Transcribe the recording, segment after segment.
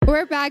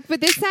We're back, but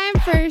this time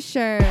for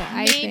sure.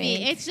 Maybe.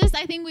 It's just,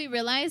 I think we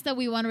realized that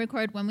we want to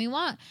record when we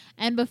want.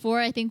 And before,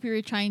 I think we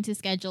were trying to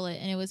schedule it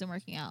and it wasn't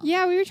working out.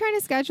 Yeah, we were trying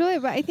to schedule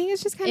it, but I think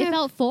it's just kind of... It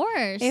felt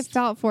forced. It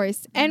felt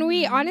forced. And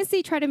we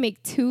honestly tried to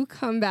make 2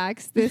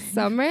 comebacks this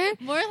summer.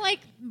 More like,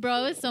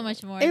 bro, it was so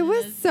much more. It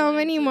was so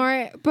many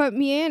more. But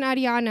me and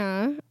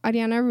Ariana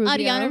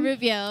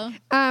Rubio,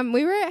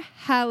 we were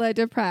hella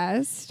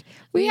depressed.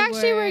 We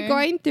actually were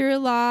going through a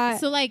lot.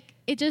 So like,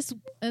 it just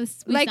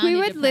we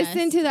would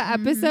listen to the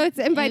episodes,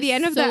 and by the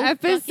end of the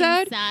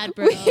episode, sad,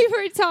 bro. we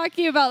were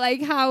talking about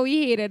like how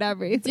we hated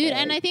everything. Dude,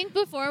 and I think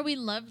before we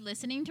loved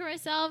listening to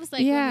ourselves,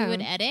 like when we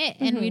would edit,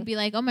 and we'd be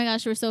like, "Oh my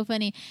gosh, we're so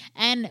funny,"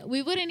 and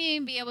we wouldn't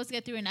even be able to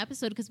get through an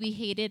episode because we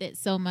hated it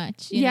so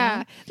much. You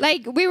know?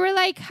 Like we were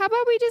like, "How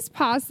about we just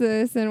pause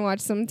this and watch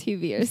some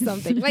TV or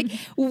something?" Like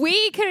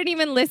we couldn't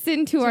even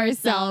listen to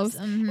ourselves,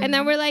 and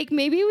then we're like,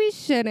 maybe we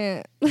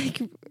shouldn't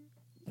like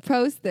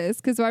post this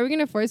because why are we going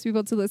to force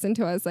people to listen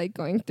to us like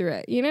going through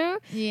it, you know?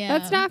 Yeah,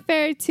 that's not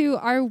fair to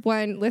our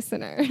one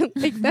listener.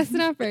 Like that's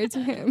not fair to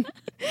him.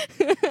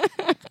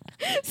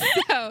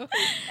 So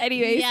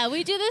anyways, yeah,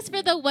 we do this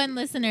for the one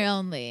listener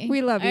only.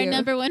 We love our you,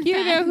 number one you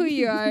fan. know who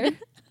you are.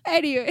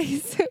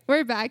 Anyways,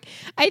 we're back.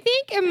 I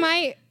think it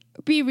might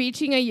be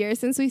reaching a year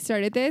since we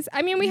started this.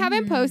 I mean, we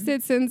haven't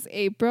posted since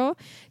April.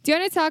 Do you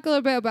want to talk a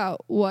little bit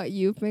about what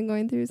you've been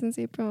going through since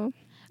April?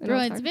 Bro,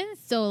 it's been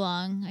so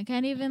long. I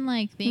can't even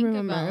like think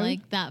about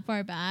like that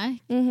far back.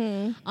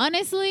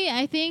 Honestly,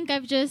 I think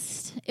it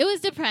was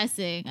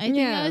depressing. I think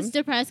I was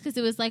depressed because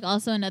it was like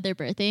also another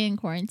birthday in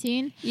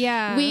quarantine.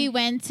 Yeah. We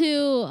went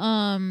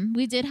to,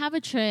 we did have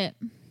a trip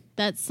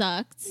that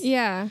sucked.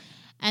 Yeah.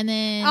 And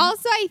then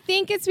also, I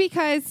think it's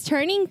because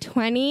turning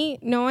 20,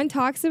 no one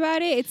talks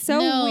about it. It's so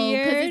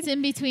weird. Because it's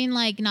in between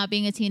like not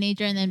being a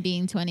teenager and then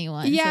being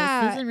 21. Yeah.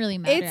 So it doesn't really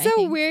matter. It's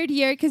a weird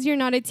year because you're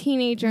not a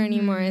teenager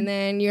anymore. And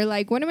then you're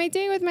like, what am I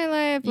doing with my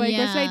life? Like,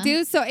 what should I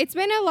do? So it's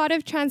been a lot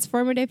of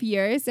transformative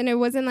years, and it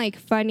wasn't like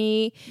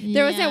funny. We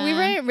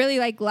weren't really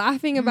like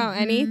laughing about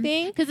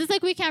anything. Because it's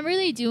like we can't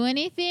really do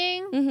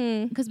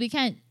anything because we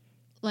can't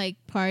like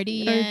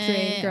party or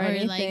drink or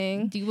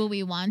anything. Like do what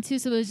we want to.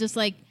 So it was just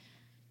like,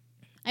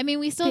 I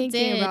mean, we still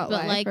thinking did, about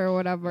but life like, or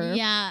whatever.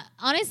 Yeah,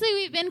 honestly,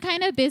 we've been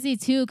kind of busy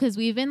too because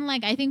we've been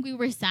like, I think we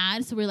were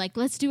sad, so we're like,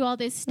 let's do all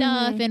this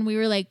stuff, and we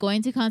were like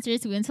going to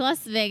concerts. We went to Las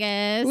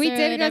Vegas. We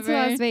did go to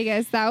Las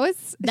Vegas.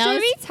 Should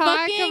we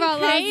talk about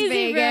crazy, Las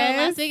Vegas?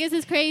 Bro. Las Vegas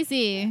is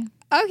crazy.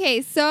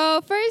 Okay, so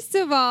first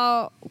of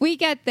all, we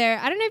get there.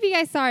 I don't know if you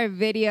guys saw our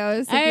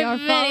videos. If you're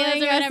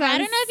following us on I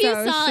don't know if you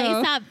saw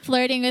ASAP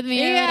flirting with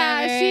me or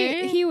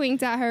whatever. He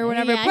winked at her or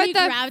whatever. Yeah, but he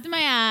grabbed my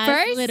ass.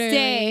 First literally.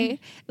 day,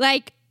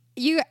 like,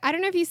 I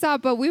don't know if you saw,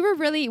 but we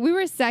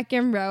were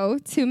second row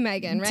to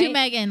Megan, right? To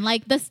Megan,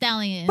 like the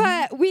stallion.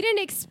 But we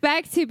didn't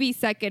expect to be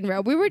second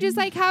row. We were just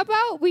like, how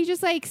about we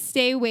just like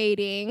stay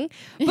waiting?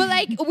 But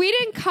like, we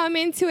didn't come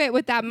into it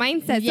with that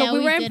mindset. So we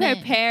weren't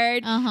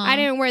prepared. I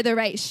didn't wear the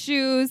right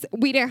shoes.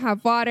 We didn't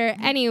have water.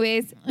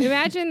 Anyways,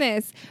 imagine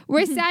this.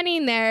 We're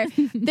standing there.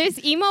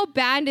 This emo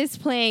band is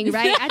playing,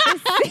 right?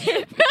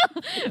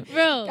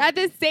 At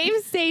the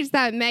same stage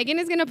that Megan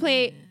is going to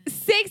play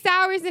 6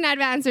 hours in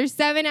advance or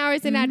 7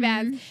 hours in advance.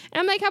 And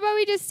I'm like, how about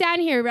we just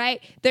stand here,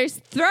 right? There's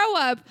throw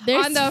up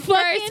on the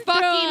first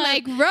fucking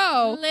like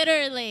row.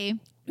 Literally.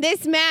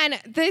 This man,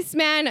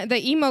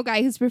 the emo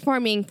guy who's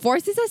performing,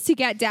 forces us to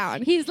get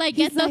down. He's like,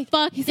 get the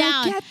fuck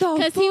down.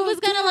 Because he was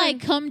going to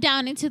like come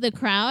down into the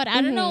crowd.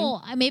 I don't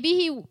know. Maybe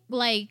he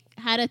like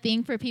had a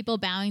thing for people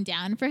bowing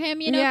down for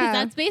him, you know, because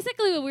that's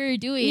basically what we were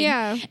doing.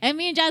 Yeah. And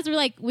me and Jazz were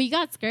like, we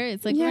got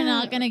skirts. Like, we're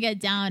not going to get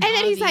down. And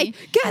then he's like,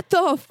 get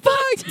the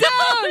fuck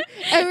down.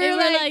 And we're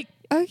like,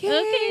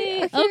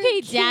 okay,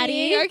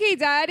 daddy. Okay,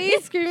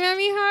 daddy. Scream at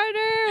me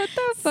harder. What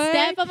the fuck?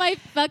 Step on my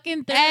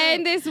fucking throat.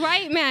 And this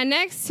white man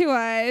next to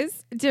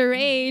us,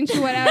 deranged,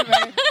 whatever,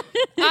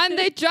 on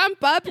the jump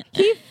up,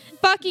 he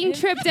fucking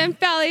tripped and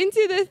fell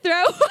into the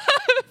throw up.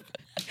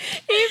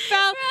 He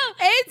fell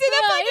into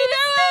the fucking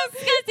throw up.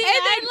 And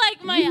then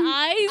like my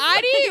eyes.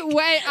 Adi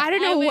went, I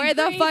don't know where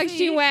the fuck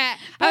she went.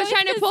 I was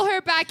trying to pull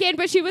her back in,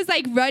 but she was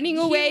like running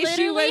away.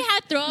 She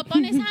had throw up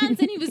on his hands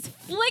and he was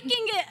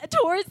flicking it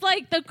towards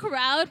like the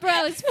crowd, bro.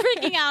 I was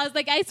freaking out. I was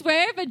like, I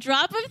swear if a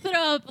drop of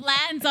throw up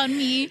lands on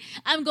me,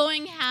 I'm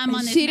going ham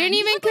on this. She didn't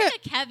even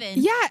like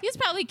Kevin. Yeah. He was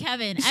probably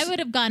Kevin. I would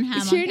have gone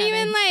ham on Kevin. She didn't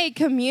even like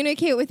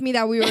communicate with me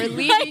that we were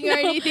leaving or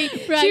anything.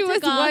 Bro, she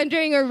was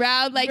wandering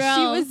around like she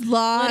was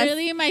lost.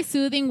 Literally my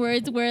soothing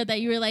words were that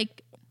you were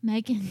like,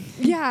 Megan.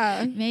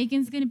 Yeah.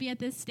 Megan's going to be at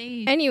this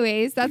stage.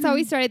 Anyways, that's how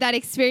we started that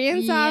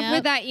experience off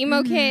with that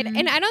emo kid.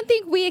 And I don't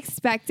think we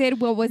expected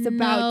what was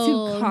about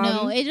to come.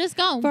 No, it just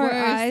got worse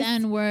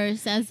and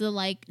worse as the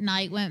like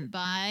night went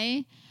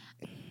by.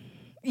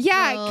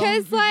 Yeah,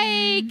 because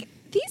like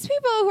these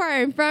people who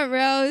are in front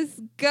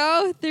rows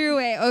go through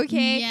it,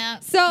 okay? Yeah.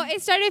 So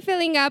it started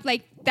filling up.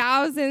 Like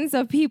thousands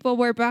of people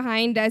were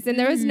behind us, and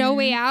there was no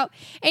way out.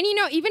 And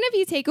even if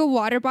you take a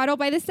water bottle,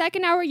 by the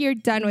second hour you're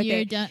done with it.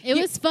 You're done. It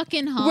was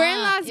fucking hot. We're in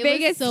Las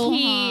Vegas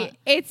heat.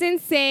 It's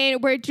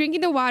insane. We're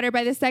drinking the water.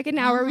 By the second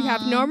hour, we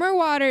have no more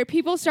water.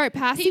 People start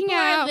passing out. People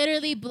are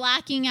literally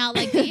blacking out.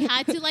 Like they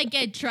had to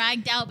get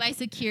dragged out by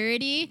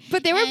security.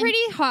 But they were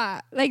pretty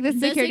hot. Like the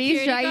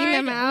security's dragging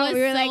them out. We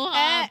were like,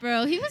 hot,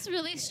 bro. He was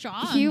really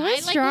strong. He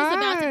was strong. I was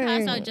about to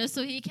pass out just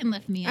so he can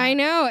lift me up. I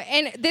know.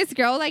 And this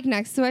girl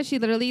next to us, she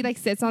literally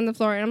sits on the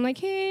floor, and I'm like,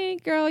 hey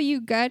girl,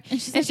 you good?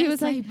 And she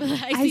was like,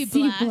 I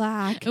see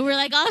black. And we're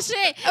like, oh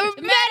shit,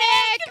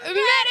 medic over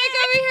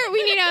here.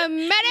 We need a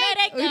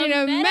medic.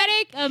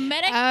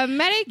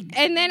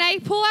 And then I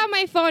pull out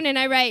my phone and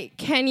I write,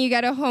 can you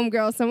get a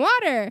homegirl some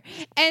water?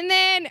 And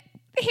then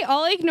they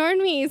all ignored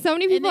me. So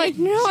many people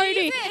ignored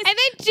me. And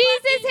then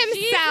Jesus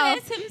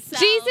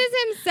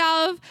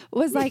himself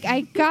was like,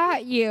 I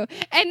got you.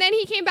 And then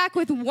he came back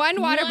with one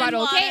water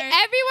bottle. Okay,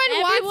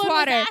 everyone wants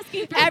water.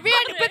 But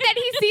then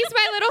he sees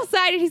my little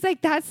side and he's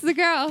like, that's the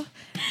girl.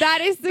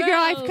 That is the girl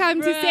I've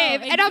come to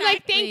save. And I'm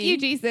like, thank you,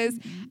 Jesus.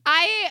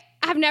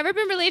 I've never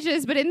been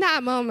religious, but in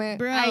that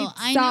moment,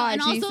 I saw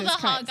and Jesus also the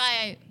Christ. hot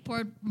guy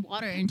poured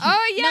water into.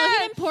 Oh yeah, no, he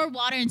didn't pour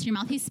water into your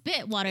mouth. He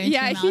spit water into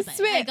your mouth. Yeah, he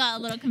spit. I got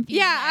a little confused.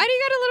 Yeah, I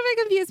got a little bit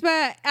confused,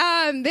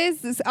 but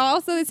this is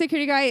also the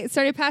security guy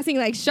started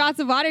passing shots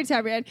of water to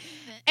everyone.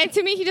 And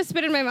to me, he just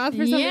spit in my mouth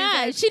for some reason.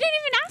 Yeah, she didn't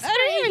even ask for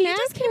it. He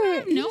just came out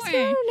of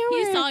nowhere.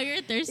 He saw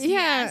your thirsty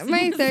ass. Yeah,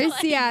 my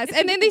thirsty ass.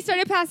 And then they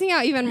started passing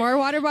out even more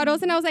water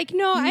bottles. And I was like,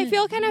 no, I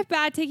feel kind of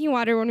bad taking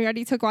water when we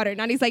already took water.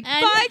 And he's like,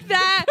 fuck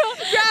that.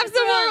 Grab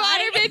some more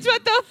water, bitch.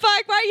 What the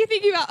fuck? Why are you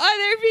thinking about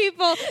other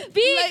people?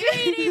 Be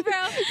greedy, bro.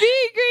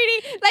 Be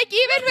greedy.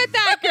 Even with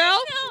that girl,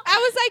 I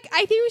was like,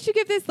 I think we should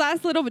give this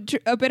last little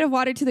a bit of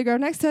water to the girl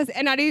next to us.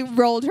 And Nadi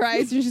rolled her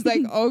eyes. And she's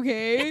like,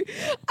 okay. I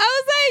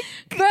was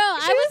like, bro,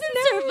 I was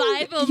in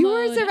survival mode. You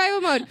were in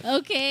survival mode.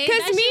 Okay.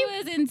 Because shit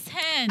was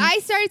intense. I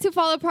started to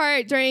fall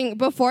apart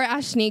before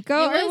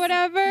Ashniko or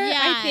whatever. Yeah.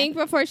 I think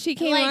before she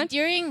came on.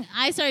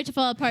 I started to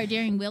fall apart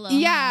during Willow.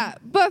 Yeah.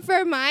 But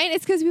for mine,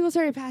 it's because people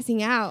started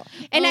passing out.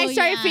 And I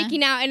started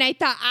freaking out. And I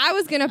thought I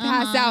was going to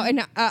pass out.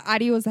 And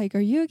Adi was like, are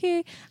you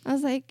okay? I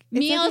was like,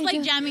 I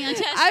was jamming on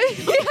chest.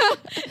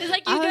 It's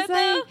like, you good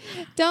though?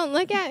 Don't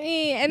look at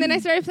me. And then I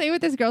started playing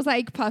with this girl's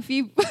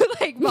puffy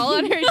ball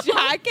on her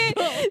jacket.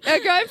 A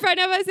girl in front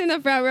of us in the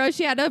front row,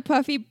 she had a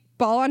puffy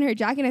ball on her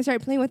jacket, and I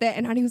started playing with it,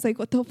 and Honey was like,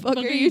 what the fuck are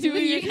you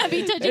doing? You're gonna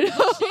be touching shit,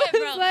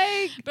 bro.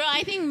 Bro,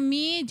 I think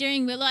me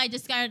during Willow, I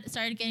just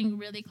started getting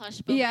really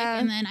claustrophobic,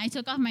 and then I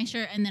took off my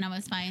shirt, and then I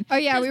was fine. Oh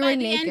yeah, we were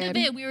naked. By the end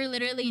of it, we were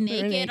literally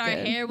naked. Our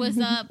hair was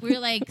up. We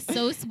were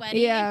so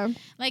sweaty. Yeah.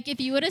 If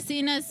you would have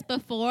seen us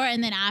before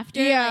and then after,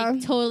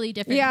 totally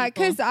different. Yeah,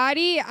 because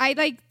Adi,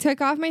 I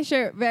took off my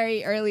shirt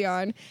very early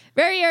on,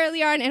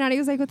 and Adi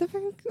was like, what the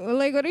fuck?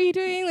 What are you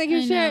doing?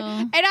 Your shirt.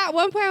 And at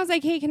one point I was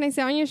like, hey, can I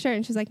sit on your shirt?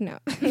 And she's like, no.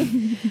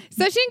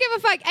 So she didn't give a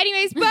fuck.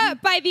 Anyways,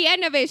 but by the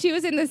end of it, she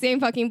was in the same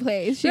fucking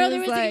place. There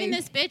was even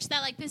this bitch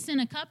that pissed in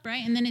a cup,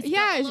 right? And then it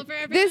spilled all over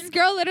everyone. This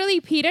girl literally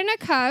peed in a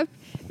cup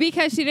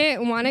because she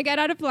didn't want to get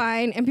out of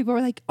line, and people were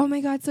like, oh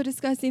my God, so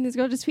disgusting. This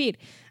girl just peed.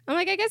 I'm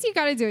like, I guess you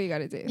gotta do what you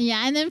gotta do.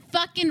 Yeah, and then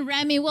fucking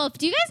Remy Wolf.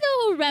 Do you guys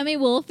know who Remy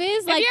Wolf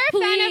is? If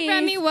you're a fan of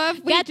Remy Wolf,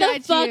 we get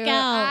the fuck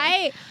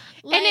out.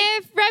 And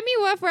if Remy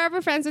Wolf were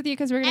ever friends with you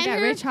because we're gonna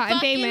get rich, hot, and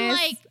famous,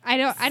 I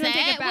don't take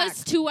it back. It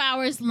was 2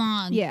 hours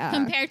long,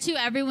 compared to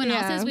everyone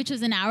else's, which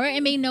was an hour.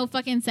 It made no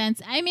fucking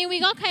sense. I mean, we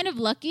got kind of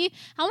lucky.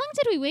 How long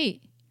did we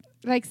wait?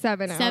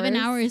 7 hours. 7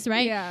 hours,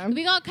 right? Yeah.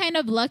 We got kind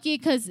of lucky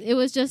because it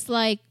was just we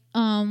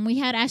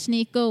had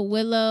Ashniko,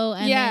 Willow,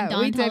 and then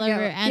Don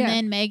Tolliver, and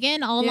then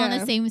Megan all on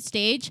the same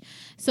stage.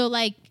 So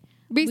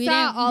we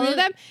saw all of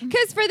them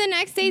because for the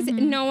next days,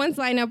 no one's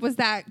lineup was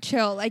that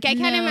chill. I can't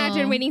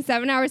imagine waiting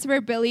 7 hours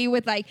for Billie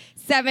with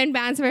 7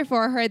 bands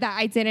before her that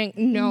I didn't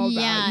know about.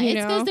 Yeah,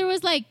 it's because there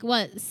was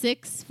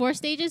 4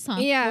 stages, huh?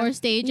 Yeah, 4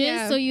 stages.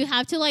 Yeah. So you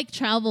have to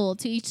travel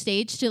to each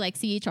stage to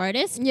see each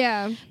artist.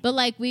 Yeah, but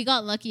we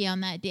got lucky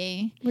on that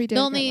day. We did.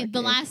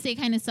 The last day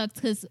kind of sucked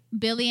because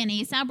Billie and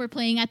ASAP were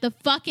playing at the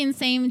fucking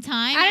same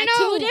time. I don't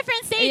know. 2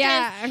 different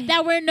stages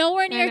that were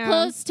nowhere near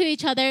close to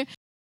each other.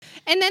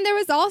 And then there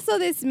was also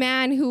this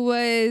man who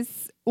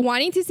was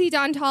wanting to see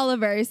Don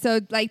Toliver. So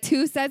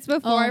 2 sets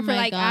before for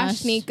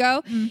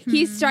Ashniko,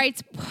 he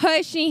starts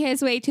pushing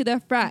his way to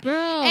the front. Bro.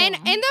 And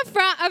in the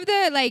front of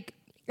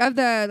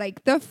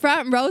the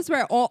front rows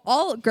were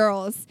all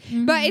girls.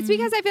 But it's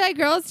because I feel like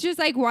girls just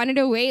wanted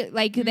to wait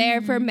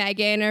there for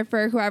Megan or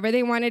for whoever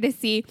they wanted to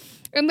see.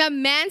 And the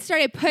man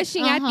started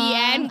pushing at the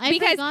end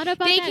because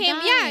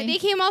they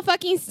came all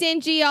fucking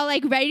stingy, all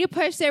ready to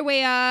push their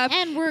way up.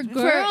 And we're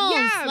girls.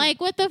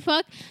 What the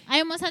fuck? I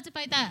almost had to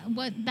fight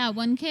that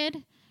one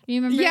kid.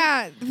 You remember?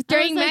 Yeah,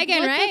 during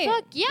Megan, right? The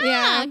fuck?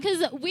 Yeah,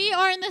 because we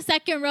are in the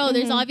second row.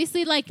 There's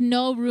obviously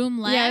no room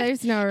left. Yeah,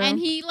 there's no room. And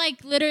he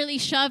literally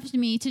shoved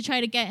me to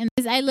try to get in.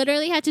 I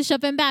literally had to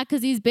shove him back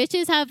because these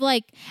bitches have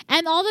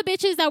and all the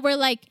bitches that were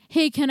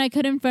hey, can I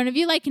cut in front of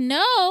you?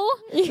 No,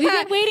 we've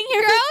been waiting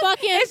here for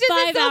fucking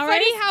 5 hours.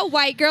 Funny how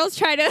white girls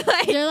try to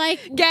they're like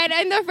get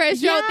in the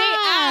first row. They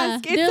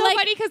ask. It's so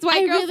funny because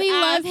white girls really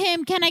love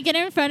him. Can I get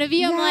in front of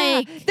you? I'm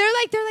like,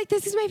 they're like,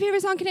 this is my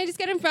favorite song. Can I just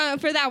get in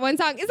front for that one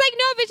song? It's like,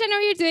 no, bitch, I know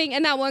what you're doing.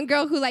 And that one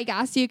girl who like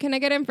asked you, can I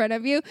get in front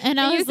of you? And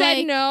I was you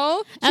said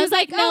no. I was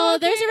like, no,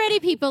 there's already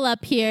people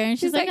up here. And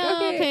she's like,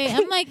 oh, okay.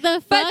 I'm like,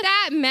 the fuck? But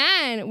that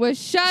man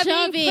was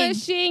shoving.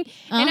 Pushing.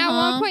 And at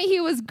one point, he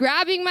was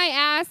grabbing my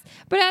ass.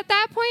 But at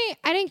that point,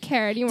 I didn't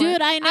care anymore.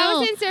 Dude, I know. I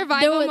was in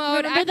survival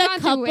mode.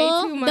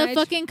 Remember the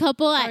fucking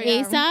couple at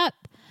ASAP?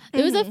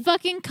 There was a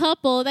fucking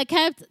couple that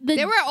kept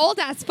they were old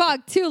as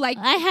fuck too. Like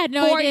I had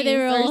no idea they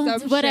were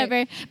old.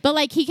 Whatever. But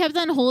like he kept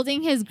on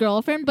holding his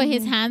girlfriend, but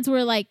his hands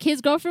were like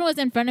his girlfriend was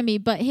in front of me,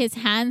 but his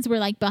hands were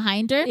like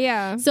behind her.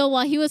 Yeah. So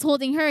while he was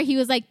holding her, he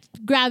was like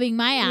grabbing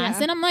my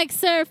ass, and I'm like,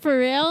 sir, for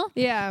real?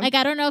 Yeah. Like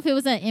I don't know if it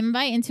was an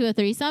invite into a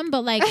threesome,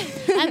 but like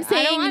I'm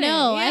saying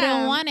no, I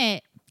don't want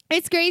it.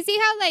 It's crazy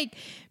how like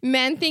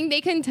men think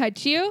they can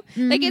touch you.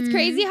 Like it's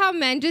crazy how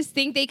men just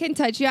think they can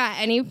touch you at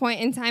any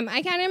point in time.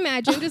 I can't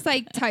imagine just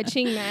like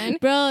touching men.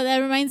 Bro, that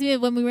reminds me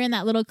of when we were in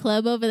that little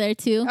club over there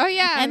too. Oh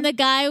yeah. And the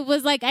guy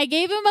was like, I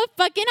gave him a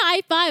fucking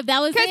high five. That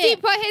was because he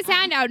put his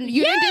hand out.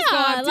 You didn't just go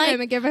up to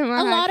him and give him a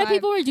high five. A lot of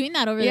people were doing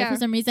that over there for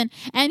some reason.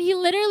 And he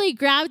literally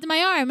grabbed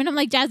my arm and I'm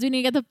like, Jazz, we need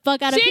to get the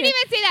fuck out of here. She didn't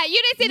even say that.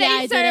 You didn't say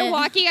that. You started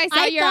walking. I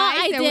saw your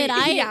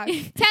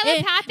eyes.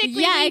 Telepathically,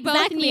 we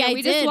both knew.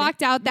 We just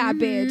walked out that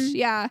bitch.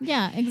 Yeah.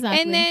 Yeah,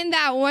 exactly. And then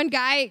that one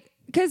guy,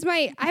 because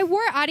I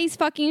wore Adi's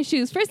fucking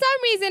shoes. For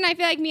some reason, I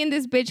feel like me and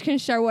this bitch can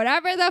share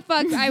whatever the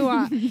fuck I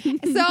want.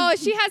 So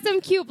she has some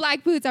cute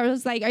black boots. I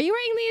was like, are you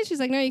wearing these? She's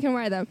like, no, you can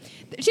wear them.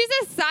 She's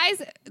a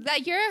size,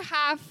 like you're a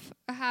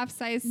half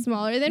size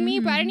smaller than me,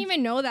 but I didn't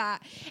even know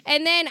that.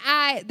 And then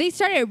they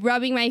started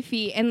rubbing my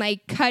feet and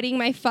like cutting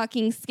my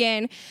fucking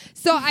skin.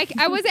 So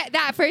I was at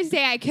that first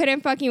day, I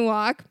couldn't fucking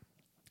walk.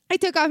 I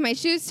took off my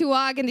shoes to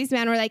walk, and these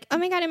men were like, oh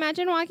my God,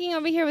 imagine walking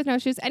over here with no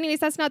shoes. Anyways,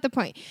 that's not the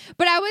point.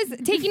 But I was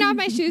taking off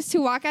my shoes to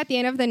walk at the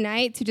end of the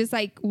night to just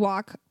like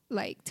walk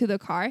like to the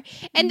car.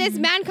 And this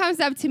man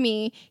comes up to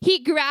me. He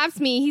grabs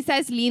me. He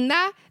says,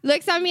 Linda,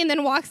 looks at me and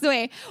then walks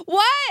away.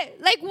 What?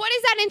 Like, what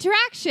is that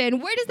interaction?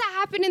 Where does that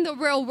happen in the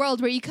real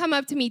world where you come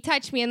up to me,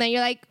 touch me, and then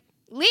you're like,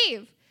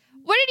 leave?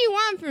 What did you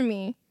want from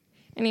me?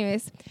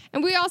 Anyways,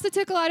 and we also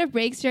took a lot of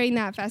breaks during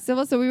that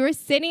festival. So we were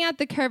sitting at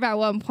the curb at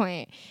one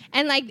point,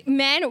 and like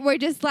men were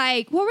just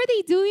like, what were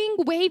they doing?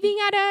 Waving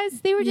at us.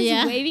 They were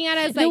just waving at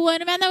us. Like, the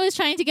one man that was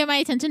trying to get my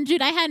attention,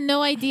 dude, I had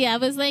no idea. I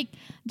was like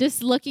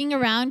just looking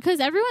around because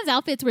everyone's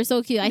outfits were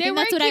so cute. I think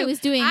that's what I was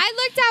doing. I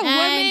looked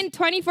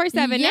at women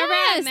 24/7.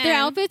 Yes, their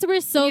outfits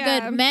were so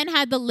good. Men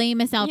had the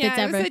lamest outfits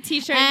ever. It was a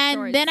t-shirt and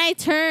shorts. Then I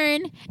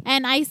turn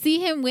and I see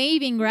him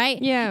waving,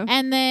 right? Yeah.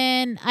 And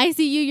then I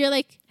see you. You're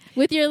like,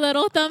 with your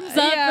little thumbs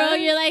up, bro.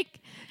 You're like,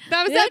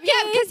 thumbs up,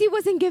 because he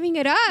wasn't giving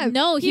it up.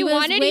 No, he was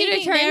wanted you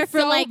to turn there for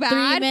so like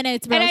bad, 3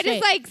 minutes, bro. And I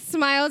just like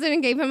smiled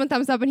and gave him a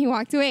thumbs up, and he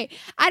walked away.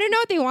 I don't know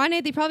what they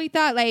wanted. They probably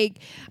thought like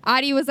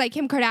Adi was like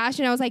Kim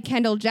Kardashian. I was like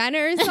Kendall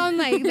Jenner or something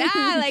like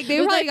that. Like they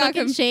probably got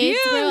confused. Shades,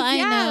 bro. I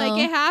know.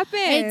 Like it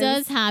happens. It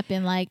does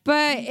happen. Like,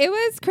 but it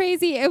was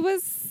crazy. It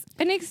was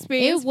an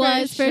experience. It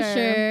was for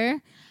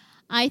sure.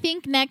 I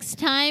think next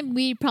time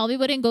we probably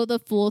wouldn't go the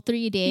full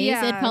 3 days.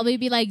 Yeah. It'd probably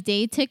be like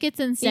day tickets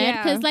instead,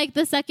 because like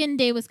the second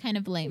day was kind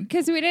of lame.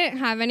 Because we didn't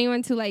have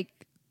anyone to like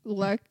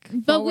look.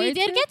 But we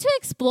did get to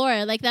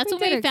explore. Like that's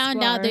when we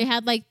found out they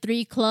had like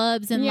 3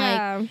 clubs and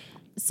like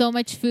so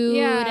much food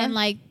and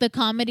like the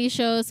comedy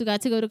shows. We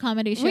got to go to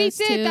comedy shows. We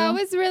did. Too. That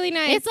was really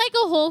nice. It's like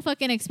a whole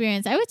fucking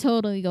experience. I would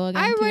totally go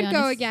again. I would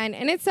go again,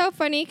 and it's so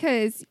funny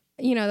because,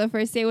 you know, the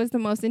first day was the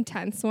most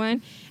intense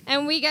one.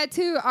 And we get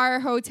to our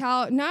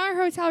hotel, not our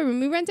hotel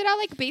room. We rented out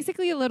like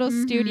basically a little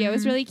studio. It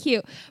was really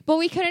cute. But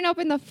we couldn't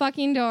open the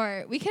fucking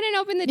door. We couldn't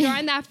open the door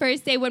on that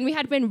first day when we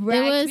had been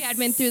wrecked. We had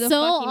been through the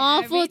fucking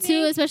awful everything.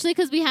 too, especially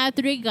because we had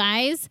 3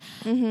 guys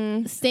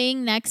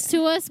staying next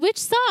to us, which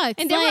sucks.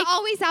 And they were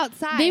always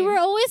outside. They were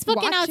always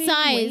fucking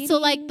outside. Waiting. So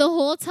like the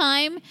whole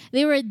time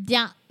they were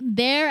down.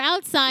 They're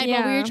outside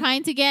while we were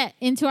trying to get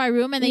into our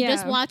room, and they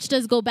just watched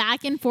us go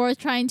back and forth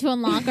trying to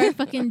unlock our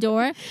fucking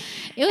door.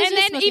 It was, and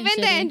then even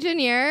the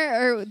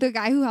engineer or the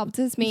guy who helped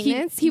us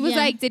maintenance, he was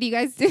like, "Did you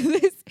guys do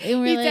this?" He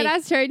said,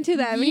 "I turned to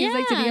them," and he was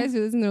like, "Did you guys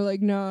do this?" And they're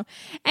like, "No."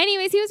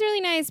 Anyways, he was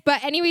really nice.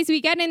 But anyways,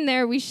 we get in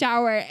there, we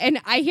shower,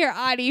 and I hear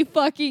Adi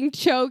fucking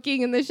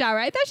choking in the shower.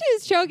 I thought she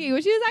was choking,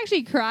 but she was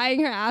actually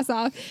crying her ass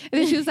off. And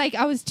then she was like,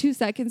 "I was 2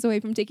 seconds away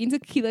from taking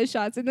tequila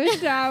shots in the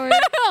shower." We were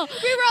all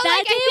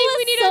like, "I think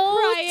we need to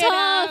cry."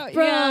 Tough,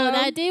 bro. Yeah.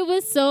 That day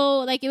was so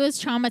like it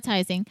was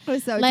traumatizing. It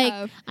was so like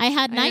tough. I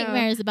had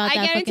nightmares about that.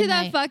 I get into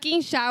the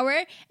fucking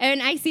shower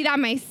and I see that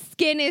my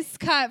skin is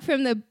cut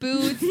from the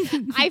boots.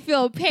 I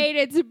feel pain.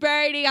 It's is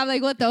burning. I'm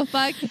like, what the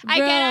fuck? I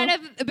get out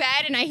of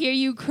bed and I hear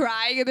you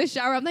crying in the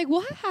shower. I'm like,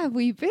 what have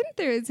we been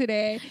through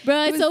today?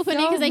 Bro, it's so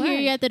funny because I hear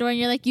you at the door and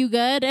you're like, you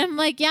good? And I'm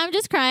like, yeah, I'm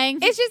just crying.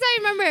 It's just I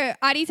remember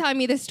Adi telling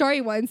me the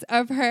story once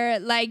of her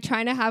like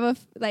trying to have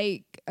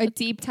a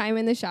deep time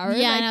in the shower.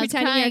 Yeah, like, and I was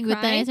crying,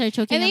 but then I started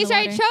choking and then you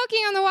started choking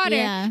on the water.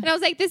 Yeah. And I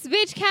was like, this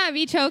bitch can't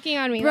be choking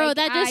on me. Bro, like,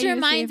 that just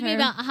reminds me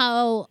about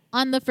how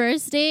on the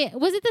first day,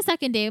 was it the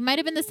second day? It might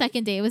have been the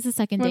second day. It was the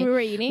second day. When we were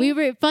eating? We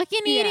were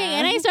fucking eating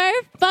and I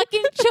started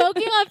fucking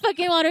choking on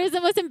fucking water. It was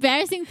the most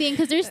embarrassing thing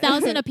because there's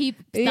thousands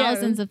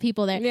of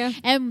people there. Yeah.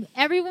 And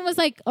everyone was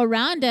like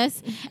around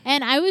us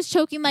and I was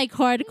choking like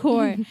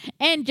hardcore.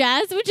 And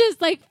Jazz would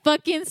just like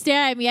fucking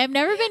stare at me. I've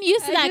never been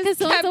used to that because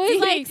someone's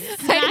always like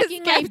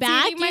smacking my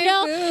back, you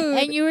know? Food.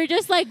 And you were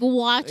just like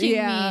watching me.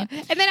 And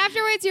then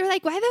afterwards you were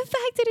like, why the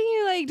fuck didn't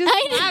you like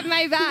just slap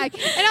my back?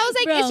 And I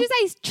was like, it's just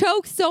I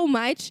choke so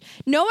much.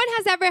 No one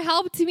has ever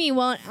helped me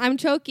while I'm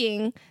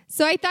choking.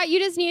 So I thought you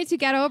just needed to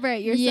get over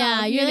it yourself.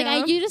 Yeah, you're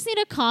like, you just need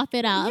to cough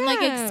it out. Yeah. I'm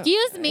like,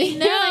 excuse me,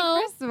 no.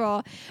 Like, first of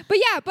all.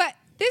 But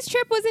this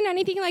trip wasn't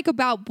anything like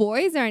about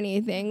boys or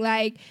anything.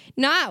 Like,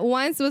 not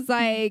once was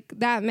like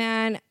that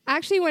man.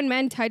 Actually, when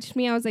men touched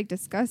me, I was like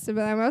disgusted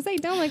by them. I was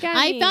like, don't look at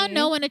me. I found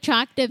no one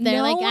attractive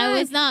there. I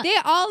was not. They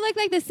all look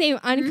like the same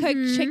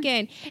uncooked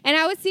chicken. And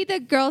I would see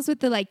the girls with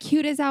the like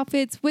cutest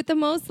outfits with the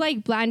most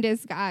like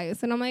blandest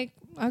guys. And I'm like,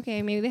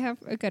 okay, maybe they have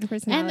a good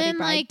personality. And then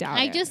like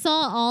I just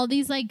saw all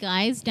these like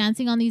guys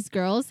dancing on these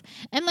girls,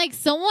 and like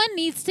someone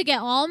needs to get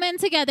all men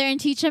together and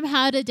teach them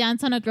how to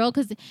dance on a girl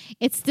because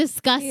it's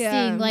disgusting.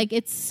 Yeah. Like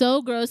it's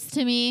so gross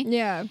to me.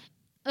 Yeah.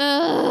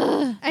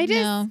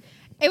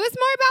 It was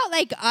more about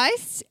like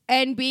us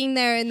and being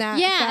there in that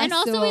festival. And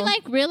also we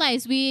like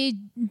realized we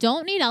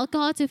don't need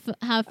alcohol to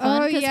have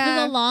fun because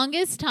for the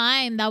longest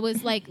time that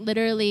was like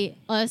literally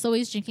us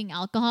always drinking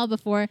alcohol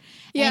before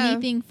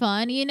anything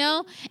fun, you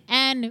know?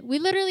 And we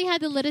literally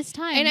had the littest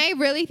time. And I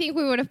really think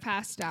we would have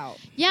passed out.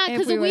 Yeah,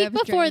 because the week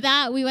before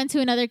that we went to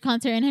another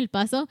concert in El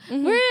Paso.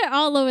 We're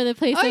all over the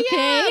place, okay?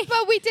 Yeah,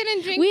 but we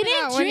didn't drink. We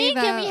didn't drink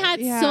and we had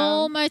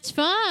so much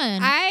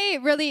fun. I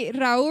really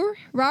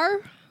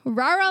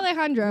Raul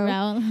Alejandro.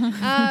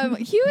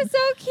 He was so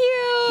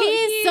cute.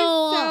 He's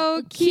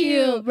so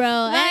cute, bro.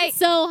 Like, and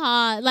so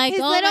hot. Like,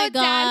 his little my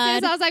God.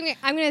 Dances, I was like,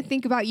 I'm going to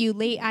think about you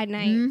late at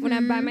night when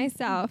I'm by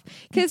myself.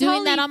 Because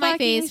doing that on my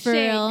face, for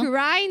real.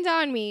 Grind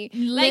on me.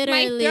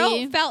 Literally. Like, my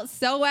throat felt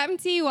so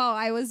empty while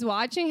I was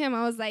watching him.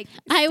 I was like,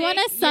 I want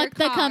to suck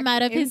the cum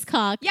out of his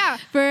cock. Yeah.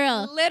 For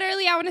real.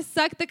 Literally, I want to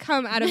suck the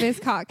cum out of his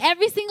cock.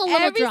 Every single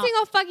drop.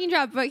 Single fucking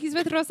drop. But he's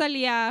with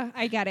Rosalia.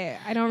 I get it.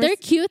 They're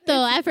cute,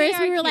 though. At first,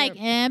 we were like,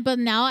 but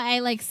now I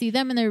like see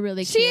them and they're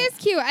really cute. She is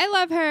cute. I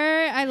love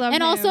her. I love her.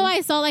 And also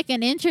I saw like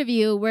an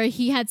interview where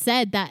he had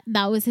said that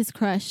was his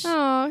crush.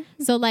 Oh.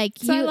 So like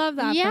I love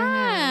that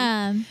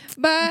for him.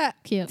 But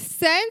cute.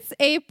 Since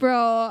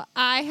April,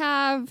 I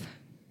have...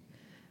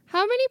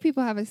 How many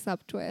people have I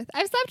slept with?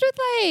 I've slept with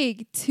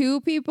like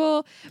 2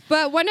 people,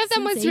 but one of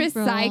them was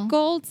April.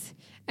 Recycled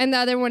and the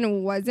other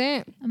one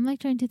wasn't. I'm like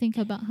trying to think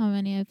about how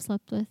many I've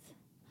slept with.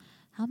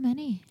 How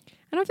many?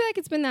 I don't feel like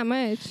it's been that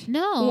much.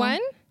 No. 1?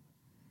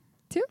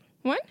 2?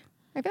 1?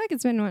 I feel like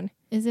it's been 1.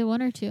 Is it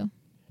 1 or 2?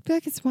 I feel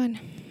like it's 1.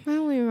 I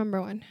only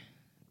remember 1.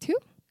 2?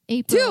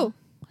 April.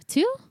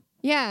 2?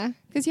 Yeah,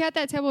 because you had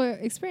that terrible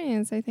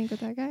experience, I think, with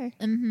that guy.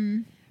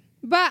 Mm-hmm.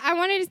 But I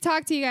wanted to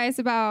talk to you guys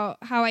about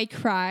how I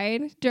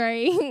cried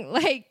during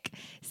like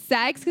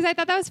sex because I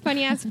thought that was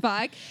funny as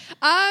fuck.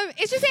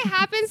 It's just it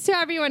happens to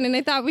everyone, and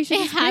I thought we should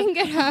just bring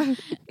it up.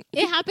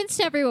 It happens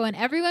to everyone.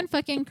 Everyone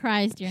fucking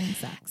cries during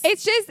sex.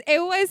 It's just it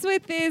was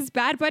with this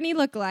Bad Bunny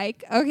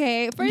lookalike.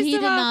 Okay, first he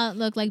did not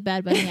look like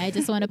Bad Bunny. I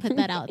just want to put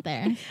that out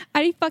there.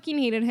 I fucking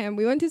hated him.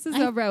 We went to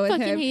Sosobra with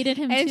him. I fucking hated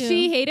him and too.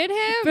 She hated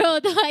him, bro.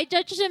 I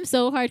judged him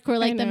so hardcore.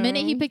 Like the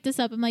minute he picked us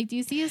up, I'm like, "Do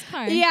you see his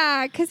car?"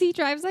 Yeah, because he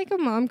drives like a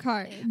mom car.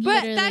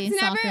 But literally,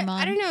 that's never.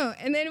 Mom. I don't know.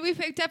 And then we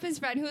picked up his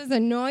friend who was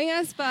annoying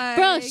us, but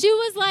bro, she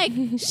was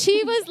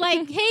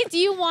like, "Hey, do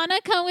you want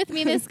to come with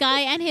me?" This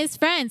guy and his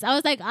friends. I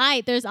was like,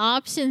 "Aight, there's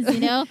options,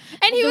 you know."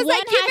 And he was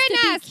like,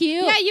 "Even us,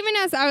 cute." Yeah, even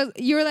us.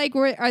 You were like,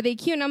 "Are they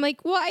cute?" And I'm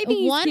like, "Well, I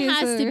think one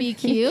has to be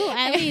cute.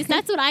 At least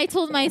that's what I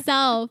told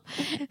myself."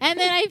 And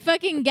then I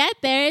fucking get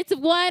there. It's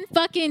one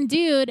fucking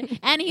dude,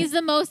 and he's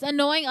the most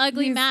annoying,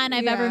 ugly man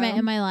I've ever met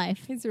in my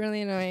life. He's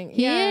really annoying.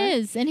 He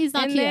is, and he's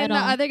not cute at all.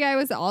 And the other guy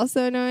was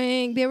also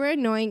annoying. They were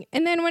annoying.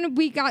 And then when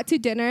we got to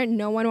dinner,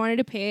 no one wanted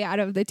to pay out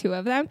of the 2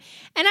 of them.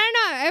 And I don't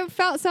know. I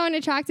felt so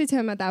unattracted to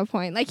him at that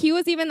point. Like he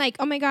was even like,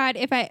 "Oh my God,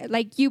 if I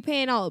like you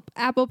pay and I'll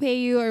Apple Pay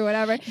you or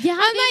whatever." Yeah, I'm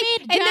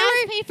like, and they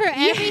were pay for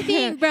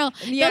everything, bro.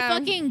 Yeah. The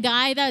fucking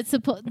guy that's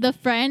the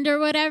friend or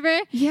whatever.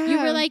 Yeah, you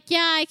were like,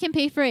 "Yeah, I can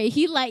pay for it."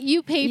 He let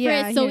you pay for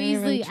it so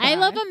easily. I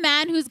love a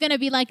man who's gonna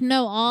be like,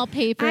 "No, I'll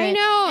pay for it." I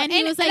know, and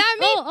he was like,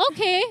 "Oh,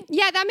 okay."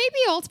 Yeah, that may be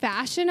old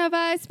fashioned of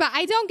us, but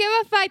I don't give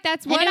a fuck.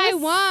 That's what I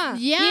want.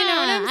 Yeah, you know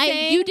what I'm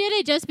saying? You did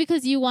it just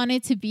because you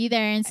wanted to be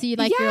there and see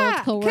like your old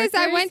coworkers.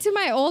 Because I went to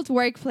my old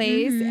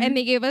workplace and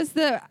they gave us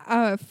the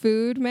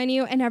food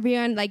menu, and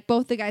everyone, like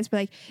both the guys were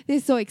like,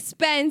 "This is so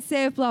expensive.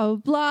 expensive, blah, blah,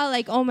 blah.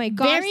 Like, oh my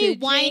gosh. Very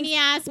whiny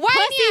ass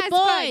pussy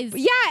boys.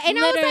 Yeah, and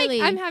literally. I was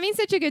like, I'm having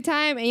such a good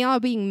time, and y'all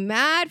being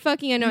mad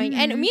fucking annoying.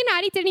 And me and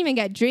Addie didn't even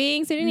get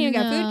drinks. We didn't even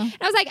get food. And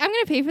I was like, I'm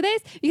going to pay for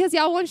this because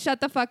y'all won't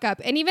shut the fuck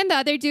up. And even the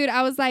other dude,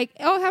 I was like,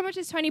 oh, how much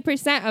is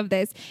 20% of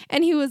this?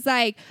 And he was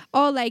like,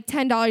 oh, like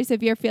 $10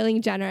 if you're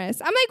feeling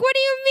generous. I'm like, what do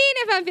you mean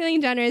if I'm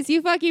feeling generous?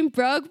 You fucking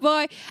broke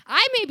boy.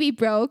 I may be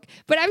broke,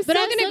 but I'm still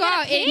going to go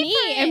out and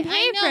eat and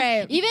pay for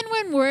it. Even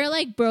when we're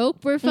like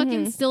broke, we're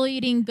fucking still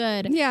eating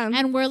good. Yeah.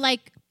 And we're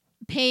like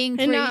paying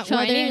for each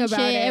other and shit.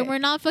 And we're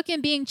not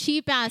fucking being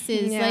cheap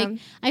asses. Yeah. Like,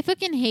 I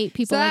fucking hate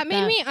people like that. So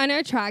that made me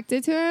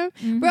unattracted to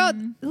him. Bro,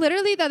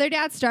 literally the other day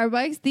at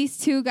Starbucks, these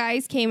two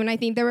guys came and I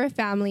think they were a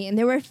family and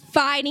they were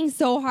fighting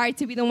so hard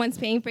to be the ones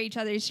paying for each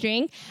other's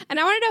drink. And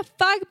I wanted to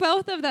fuck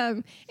both of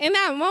them. In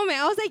that moment,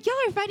 I was like, y'all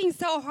are fighting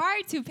so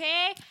hard to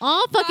pay.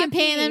 I'll fucking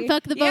pay and then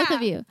fuck the both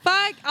of you.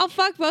 I'll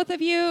fuck both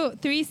of you.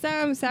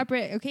 Threesome,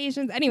 separate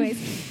occasions.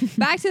 Anyways,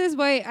 back to this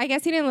boy. I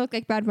guess he didn't look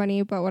like Bad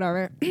Bunny, but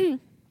whatever.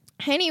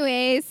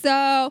 Anyways,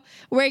 so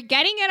we're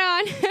getting it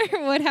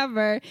on or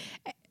whatever.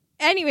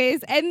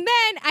 Anyways, and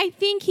then I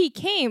think he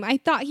came. I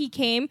thought he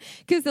came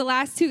because the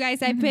last two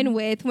guys I've been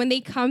with, when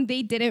they come,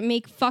 they didn't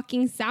make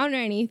fucking sound or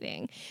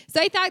anything. So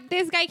I thought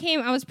this guy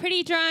came. I was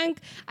pretty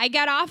drunk. I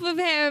got off of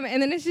him,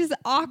 and then it's just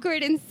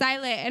awkward and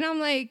silent. And I'm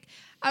like,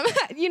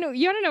 you want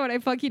to know what I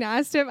fucking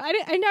asked him?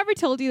 I never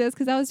told you this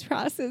because I was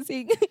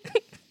processing.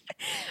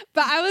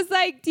 But I was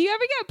like, do you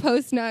ever get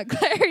post-nut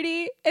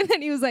clarity? And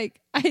then he was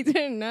like, I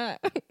didn't know.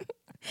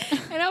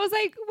 And I was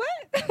like,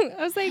 what?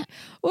 I was like,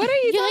 what are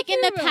you You're talking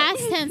like in the about?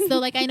 past tense, though.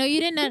 Like, I know you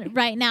didn't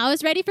right now. I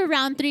was ready for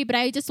round 3, but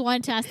I just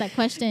wanted to ask that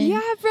question.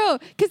 Yeah, bro.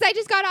 Because I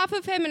just got off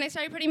of him and I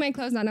started putting my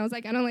clothes on. I was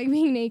like, I don't like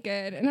being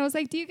naked. And I was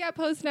like, do you get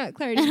post-nut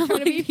clarity? I'm trying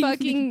to be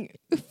fucking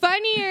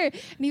funnier.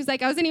 And he was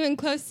like, I wasn't even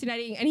close to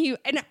nutting. And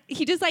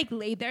he just like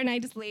laid there and I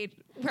just laid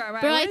wherever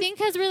I was. I think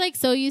because we're like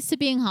so used to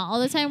being hot all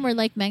the time, we're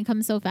like men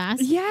come so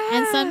fast. Yeah.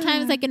 And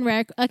sometimes like in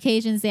rare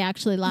occasions they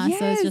actually last. Yes.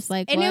 So it's just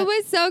like, and it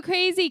was so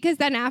crazy because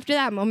then after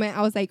that moment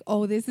I was like,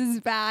 oh, this is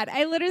bad.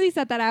 I literally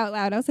said that out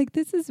loud. I was like,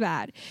 this is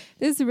bad.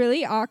 This is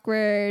really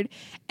awkward.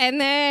 And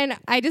then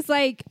I just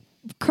like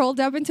curled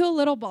up into a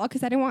little ball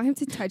because I didn't want him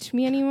to touch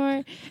me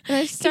anymore. And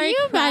I started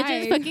Can you crying.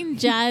 imagine fucking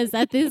Jazz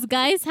at this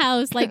guy's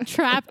house, like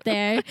trapped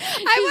there? I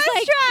was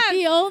like, trapped.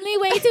 The only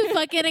way to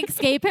fucking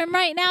escape him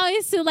right now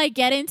is to like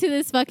get into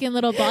this fucking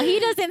little ball.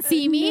 He doesn't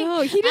see me. No,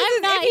 he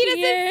doesn't. If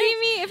he doesn't see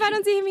me, if I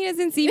don't see him, he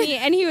doesn't see me.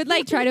 And he would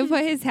like try to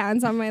put his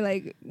hands on my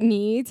like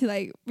knee to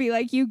like be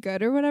like, you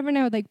good or whatever. And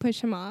I would like push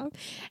him off.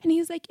 And he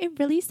was like, it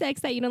really sucks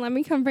that you don't let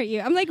me comfort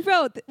you. I'm like,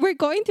 bro, we're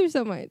going through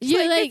so much.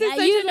 You like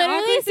you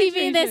literally see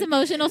me in this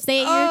emotional state.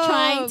 You're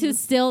trying to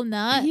still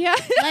nut. Yeah.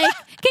 Like,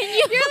 can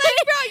you? You're like,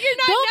 bro, you're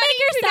not don't make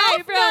yourself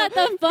tonight, bro. Nut,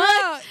 the fuck?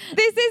 Bro,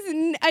 this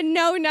is a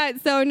no nut,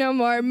 so no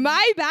more.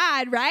 My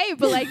bad, right?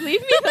 But like, leave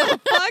me the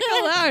fuck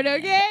alone,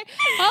 okay?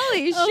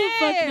 Holy shit. Oh,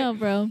 fuck no,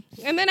 bro.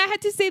 And then I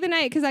had to stay the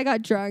night because I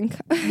got drunk.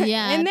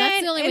 Yeah. And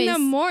then that's the only in the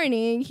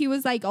morning, he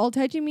was like all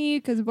touching me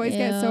because boys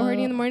get so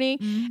horny in the morning.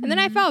 And then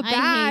I felt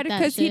bad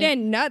because he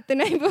didn't nut the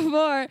night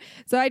before.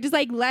 So I just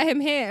like let him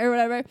hit or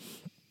whatever.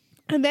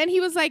 And then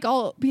he was like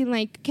all being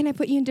like, can I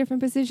put you in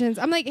different positions?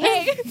 I'm like,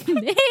 hey.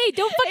 Hey,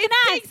 don't fucking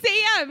ask. 6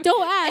 a.m.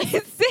 Don't ask.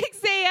 It's 6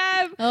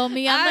 a.m. Oh,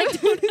 me, I'm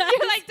like, don't ask.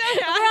 You're like,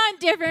 don't ask. We're on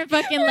different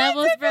fucking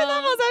levels, bro.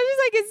 Levels. I'm just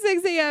like, it's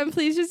 6 a.m.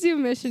 Please just do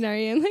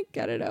missionary and like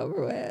get it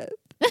over with.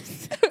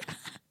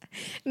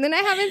 And then I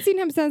haven't seen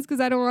him since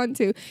because I don't want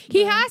to.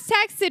 He has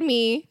texted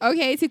me,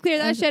 okay, to clear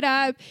that shit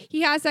up.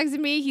 He has texted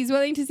me. He's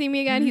willing to see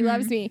me again. He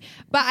loves me.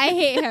 But I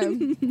hate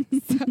him.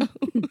 So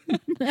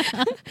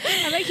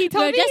I'm like, he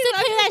told me just to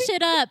clear that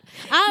shit up.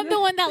 I'm the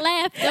one that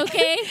left,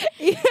 okay?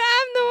 Yeah,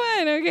 I'm the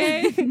one,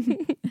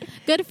 okay?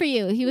 Good for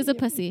you. He was a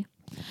pussy.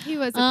 He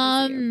was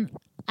a pussy.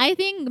 I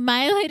think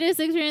my latest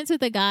experience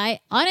with a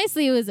guy,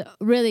 honestly, it was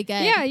really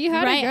good. Yeah, you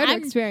had a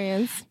good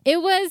experience.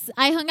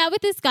 I hung out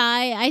with this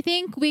guy. I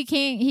think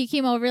he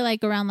came over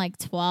like around like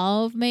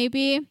 12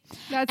 maybe.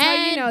 That's how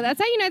you know. That's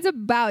how you know it's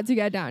about to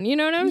get down. You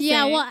know what I'm saying?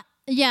 Yeah, well,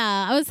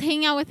 yeah, I was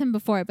hanging out with him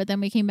before, but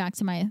then we came back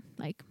to my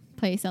like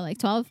place at like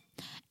 12.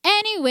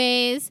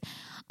 Anyways,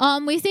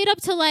 we stayed up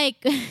till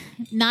like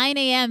 9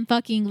 a.m.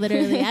 fucking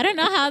literally. I don't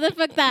know how the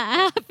fuck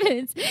that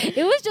happens.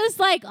 It was just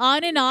like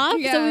on and off.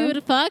 Yeah. So we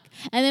would fuck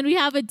and then we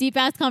have a deep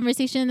ass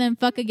conversation and then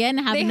fuck again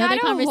and have another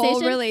conversation.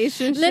 Whole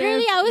relationship.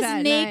 Literally, I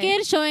was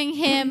naked showing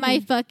him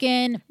my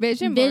fucking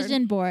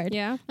vision board.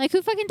 Yeah. Like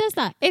who fucking does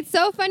that? It's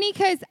so funny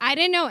because I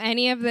didn't know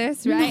any of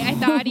this, right? I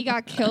thought he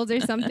got killed or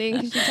something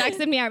because she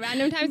texted me at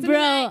random times. Bro,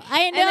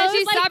 I know. And then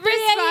she stopped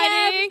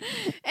responding.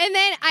 And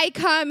then I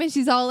come and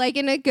she's all like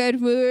in a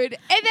good mood.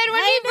 And then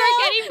when we were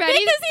getting ready,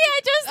 because he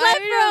had just left,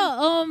 bro.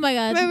 Oh my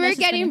god! When we were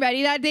getting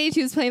ready that day,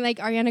 she was playing like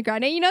Ariana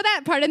Grande. You know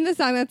that part in the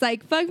song that's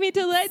like "fuck me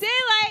till the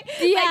daylight."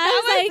 Yeah, like,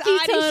 I was like,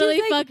 he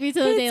totally fucked me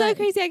till the daylight. It's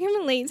so crazy. I can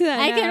relate to that.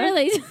 I can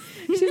relate.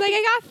 She's like,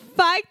 I got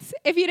fucked.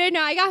 If you didn't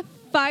know, I got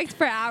fucked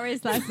for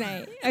hours last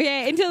night.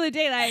 Okay, until the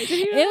daylight.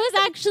 It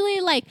was actually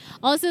like,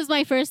 also it was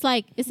my first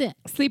like, is it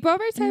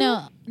sleepover time?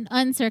 No,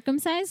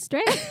 uncircumcised,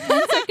 right?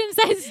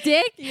 Uncircumcised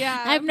dick.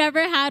 Yeah, I've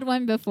never had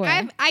one before.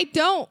 I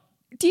don't.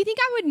 Do you think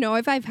I would know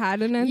if I've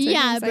had an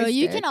uncircumcised? Yeah, bro.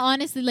 You can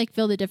honestly like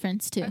feel the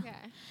difference too. Okay.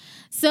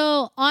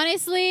 So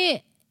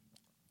honestly,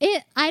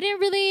 I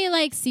didn't really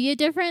like see a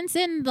difference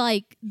in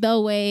like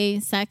the way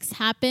sex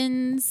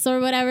happens or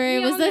whatever.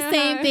 It was the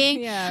same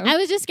thing. Yeah. I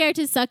was just scared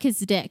to suck his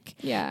dick.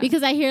 Yeah.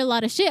 Because I hear a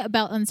lot of shit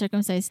about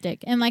uncircumcised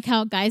dick and like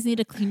how guys need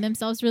to clean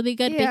themselves really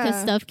good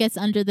because stuff gets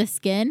under the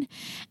skin.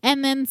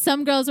 And then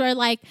some girls were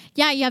like,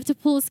 yeah, you have to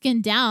pull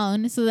skin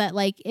down so that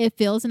like it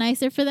feels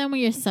nicer for them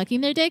when you're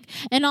sucking their dick.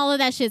 And all of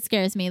that shit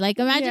scares me. Like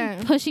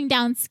imagine pushing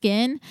down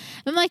skin.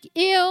 I'm like,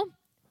 ew.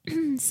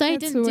 So I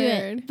didn't do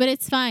it. But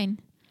it's fine.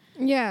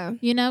 Yeah.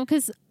 You know,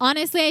 because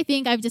honestly, I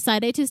think I've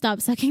decided to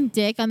stop sucking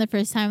dick on the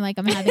first time like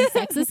I'm having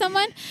sex with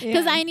someone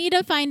because I need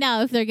to find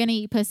out if they're going to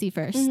eat pussy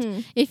first.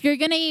 Mm-hmm. If you're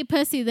going to eat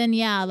pussy, then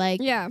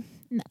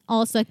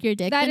I'll suck your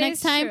dick the next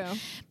time. True.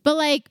 But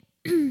like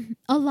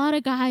a lot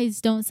of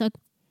guys don't suck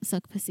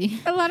pussy.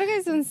 A lot of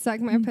guys don't suck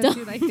my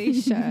pussy like they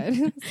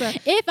should. So,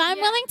 if I'm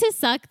willing to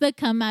suck the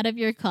cum out of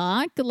your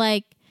cock,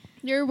 like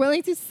you're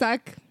willing to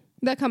suck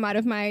the cum out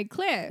of my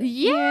clit.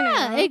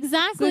 Yeah,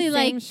 exactly.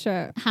 Like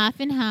half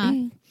and half.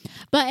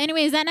 But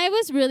anyways, that night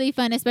was really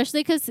fun,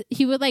 especially because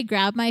he would like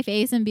grab my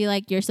face and be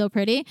like, "You're so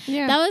pretty."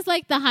 Yeah. That was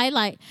like the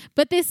highlight.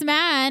 But this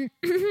man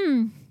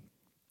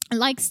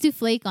likes to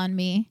flake on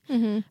me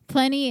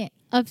plenty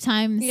of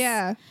times.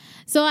 Yeah.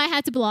 So I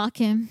had to block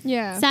him.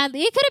 Yeah.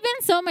 Sadly, it could have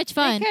been so much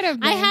fun. It could have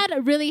been. I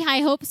had really high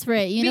hopes for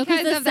it, you know,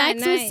 because the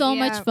sex was so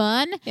much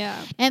fun. Yeah.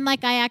 And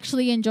like I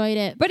actually enjoyed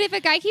it. But if a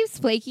guy keeps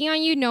flaking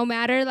on you, no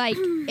matter like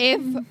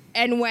if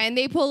and when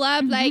they pull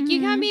up, like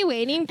you can't be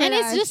waiting for and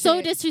that. And it's just so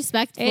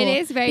disrespectful. It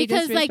is very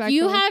disrespectful. Because like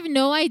you have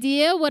no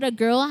idea what a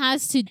girl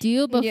has to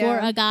do before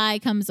a guy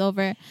comes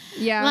over.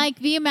 Yeah. Like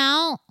the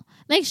amount,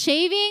 like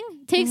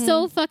shaving takes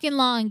so fucking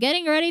long.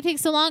 Getting ready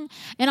takes so long.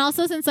 And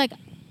also since like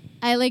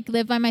I like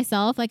live by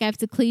myself, like I have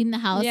to clean the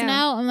house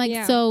now. I'm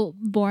like so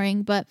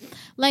boring, but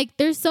like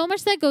there's so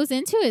much that goes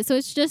into it. So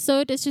it's just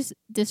so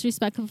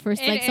disrespectful for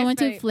like someone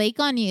to flake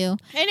on you.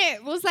 And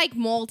it was like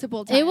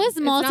multiple times. It was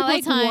multiple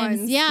like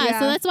times. Yeah.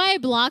 So that's why I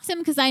blocked him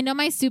because I know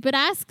my stupid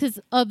ass because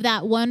of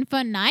that one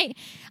fun night.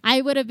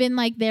 I would have been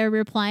like there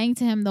replying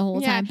to him the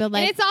whole time. But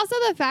like, and it's also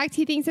the fact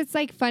he thinks it's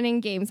like fun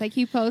and games. Like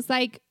he posts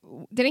like,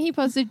 didn't he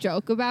post a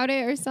joke about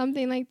it or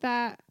something like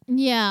that?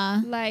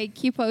 Yeah. Like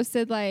he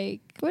posted like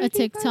a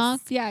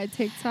TikTok. Yeah, a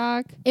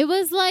TikTok. It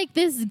was like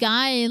this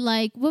guy,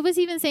 like what was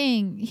he even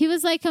saying? He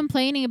was like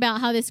complaining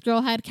about how this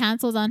girl had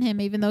canceled on him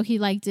even though he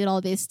like did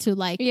all this to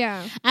like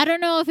I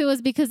don't know if it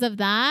was because of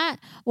that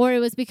or it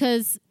was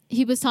because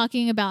he was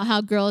talking about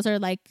how girls are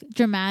like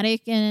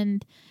dramatic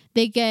and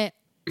they get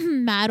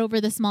mad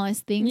over the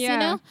smallest things, you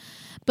know?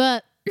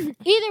 But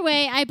either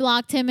way, I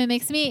blocked him.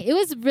 It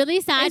was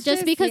really sad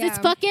just because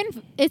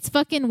it's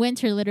fucking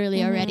winter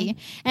literally already.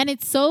 And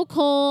it's so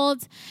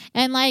cold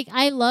and like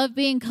I love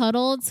being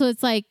cuddled. So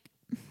it's like,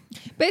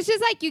 but it's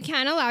just like you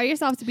can't allow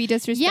yourself to be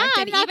disrespected. Yeah,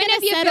 I'm not even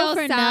if you settle feel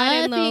for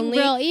sad and lonely,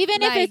 bro.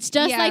 Even like, if it's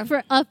just like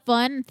for a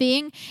fun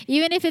thing,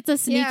 even if it's a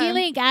sneaky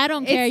link, I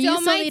don't care.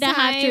 You still need to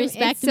have to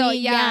respect me.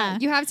 Yeah,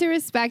 you have to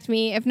respect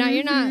me. If not,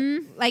 you're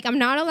not like I'm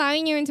not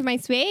allowing you into my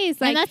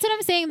space. Like, and that's what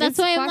I'm saying. That's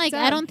why I'm like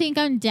I don't think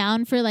I'm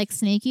down for like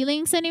sneaky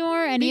links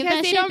anymore. Any because of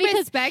that they shit don't because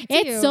respect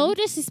it's you. so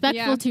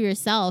disrespectful to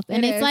yourself,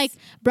 and it's like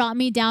brought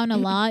me down a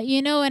lot,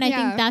 you know. And I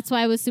think that's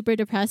why I was super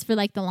depressed for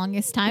like the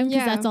longest time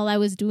because that's all I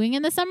was doing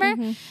in the summer.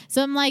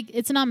 So I'm like,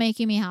 it's not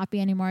making me happy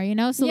anymore, you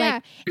know? So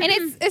like, and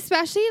it's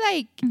especially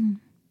like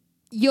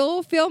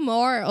you'll feel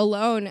more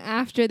alone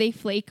after they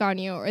flake on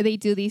you or they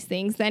do these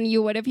things than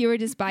you would if you were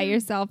just by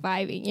yourself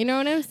vibing. You know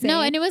what I'm saying?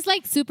 No, and it was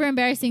like super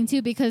embarrassing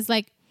too because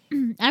like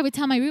I would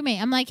tell my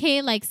roommate, I'm like,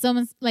 hey, like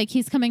someone's like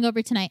he's coming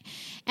over tonight,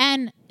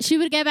 and she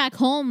would get back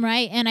home,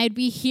 right, and I'd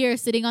be here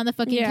sitting on the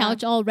fucking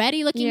couch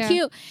already looking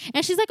cute,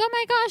 and she's like, oh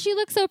my gosh, you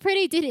look so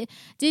pretty.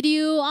 Did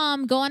you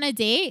go on a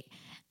date?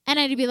 And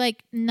I'd be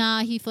like,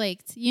 nah, he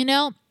flaked, you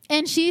know.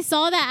 And she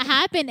saw that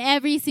happen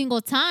every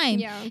single time.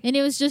 Yeah. And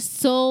it was just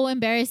so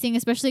embarrassing,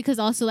 especially because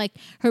also like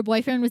her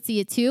boyfriend would see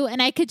it too.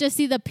 And I could just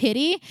see the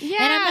pity. Yeah,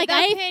 and I'm like,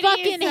 I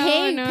fucking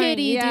hate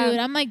pity, dude.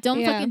 I'm like,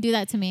 don't fucking do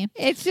that to me.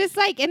 It's just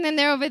like, and then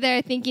they're over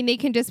there thinking they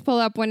can just pull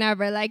up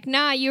whenever. Like,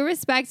 nah, you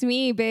respect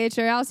me, bitch,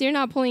 or else you're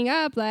not pulling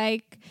up.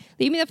 Like,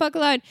 leave me the fuck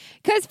alone.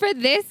 Because for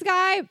this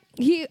guy,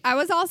 I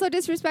was also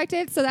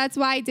disrespected, so that's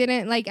why I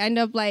didn't like end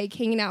up like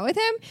hanging out with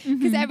him.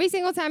 Because every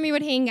single time he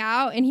would hang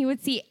out and he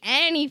would see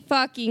any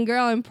fucking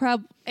girl and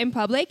in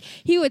public,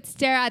 he would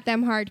stare at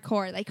them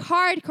hardcore.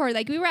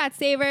 Like we were at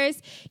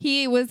Savers.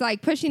 He was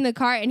like pushing the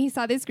cart and he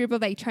saw this group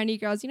of like trendy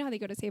girls. You know how they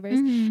go to Savers?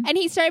 Mm-hmm. And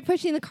he started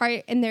pushing the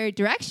cart in their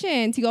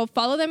direction to go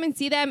follow them and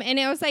see them. And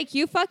it was like,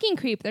 you fucking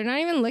creep. They're not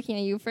even looking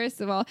at you,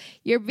 first of all.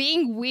 You're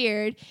being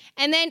weird.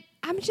 And then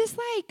I'm just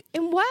like,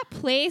 in what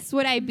place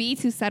would I be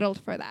too settled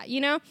for that?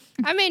 You know,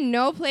 I'm in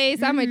no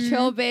place. I'm a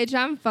chill bitch.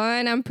 I'm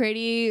fun. I'm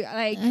pretty.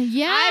 Like,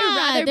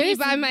 I'd rather be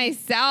by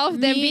myself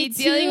than be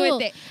dealing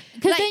with it.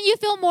 Because then you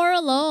feel more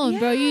alone,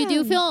 bro. You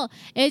do feel,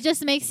 it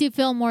just makes you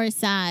feel more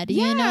sad,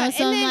 you know?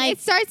 So and then it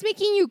starts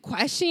making you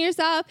question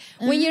yourself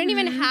when you don't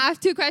even have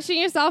to question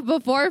yourself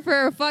before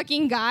for a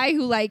fucking guy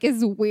who like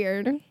is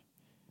weird.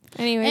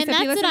 Anyways, if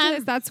you listen to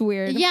this, that's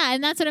weird. Yeah,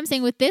 and that's what I'm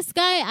saying. With this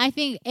guy, I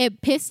think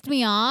it pissed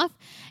me off.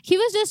 He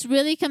was just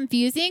really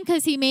confusing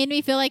because he made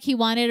me feel like he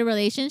wanted a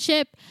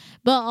relationship,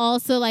 but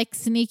also like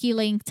sneaky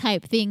link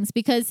type things,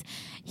 because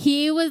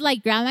he would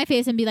like grab my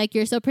face and be like,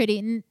 you're so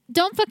pretty.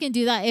 Don't fucking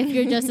do that if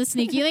you're just a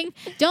sneaky link.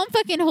 Don't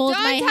fucking hold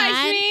my hand. Don't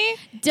touch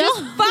me.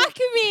 Don't fuck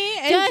me.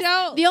 And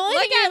don't. The only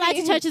thing you're allowed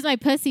to touch is my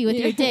pussy with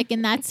your dick,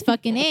 and that's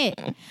fucking it.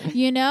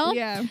 You know?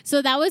 Yeah.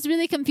 So that was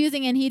really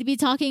confusing, and he'd be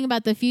talking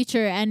about the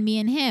future and me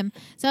and him.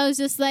 So I was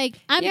just like,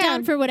 I'm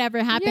down for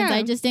whatever happens.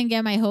 I just didn't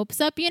get my hopes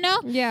up, you know?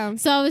 Yeah.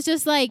 So I was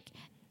just like,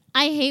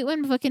 I hate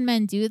when fucking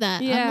men do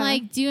that. I'm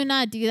like, do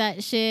not do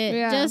that shit.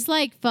 Just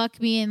like fuck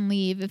me and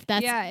leave. If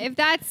that's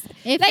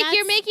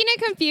you're making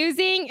it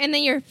confusing and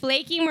then you're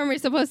flaking when we're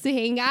supposed to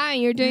hang out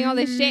and you're doing all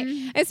this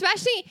shit,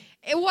 especially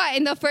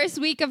in the first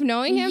week of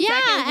knowing him.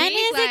 And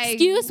his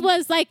excuse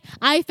was like,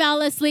 I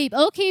fell asleep.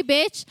 Okay,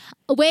 bitch,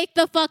 wake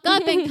the fuck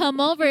up and come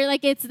over.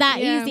 Like, it's that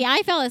easy.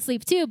 I fell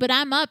asleep too, but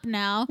I'm up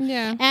now.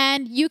 Yeah.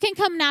 And you can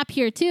come nap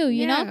here too,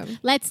 you know?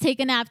 Let's take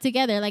a nap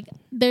together. Like,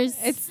 they're just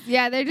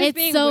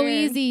it's so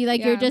weird. Easy.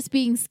 Like, you're just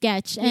being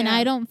sketch, and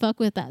I don't fuck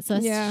with that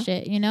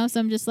shit, you know? So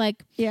I'm just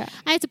like, I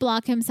had to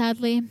block him,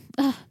 sadly.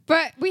 Ugh.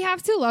 But we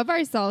have to love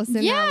ourselves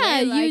in that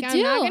way. Like,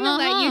 I'm not going to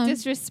let you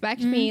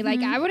disrespect me.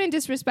 Like, I wouldn't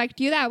disrespect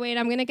you that way, and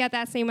I'm going to get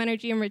that same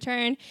energy in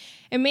return.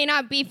 It may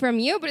not be from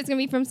you, but it's going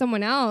to be from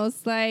someone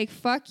else. Like,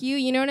 fuck you.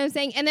 You know what I'm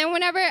saying? And then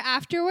whenever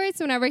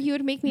he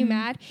would make me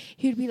mad,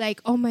 he would be like,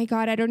 oh my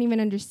God, I don't even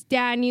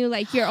understand you.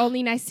 Like, you're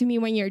only nice to me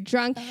when you're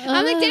drunk.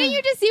 I'm like, didn't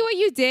you just see what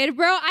you did,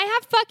 bro? I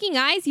have fucking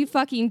eyes, you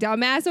fucking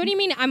dumbass. What do you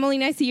mean I'm only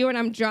nice to you when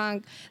I'm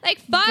drunk? Like,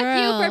 fuck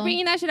you for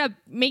bringing that shit up,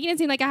 making it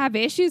seem like I have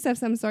issues of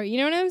some sort. You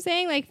know what I'm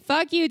saying? Like,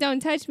 fuck you. Don't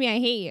touch me. I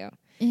hate you.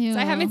 Ew. So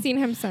I haven't seen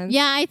him since.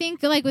 Yeah, I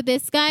think like with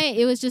this guy,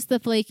 it was just the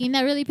flaking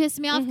that really pissed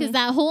me off, because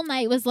that whole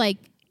night was like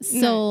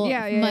so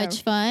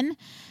much fun.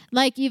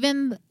 Like,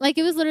 even like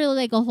it was literally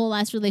like a whole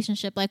ass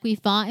relationship. Like, we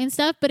fought and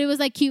stuff, but it was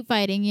like cute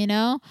fighting, you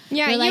know?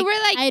 Yeah, where, like, you were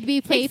like I'd be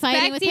play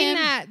fighting with him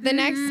that the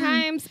next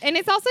times, and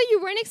it's also you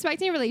weren't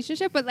expecting a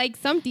relationship, but like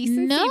some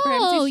decency for him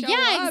to show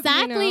up,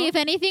 exactly. You know? If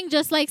anything,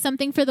 just like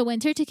something for the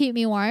winter to keep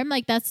me warm.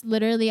 Like, that's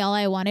literally all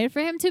I wanted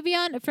from him, to be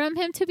honest.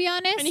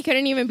 And he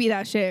couldn't even be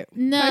that shit.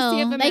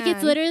 No, like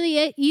it's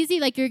literally easy.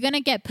 Like, you're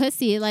gonna get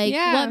pussy. Like,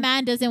 what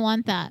man doesn't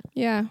want that?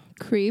 Yeah.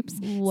 Creeps.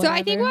 Whatever. So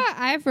I think what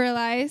I've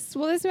realized,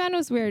 well, this man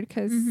was weird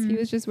because he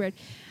was just weird.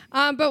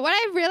 But what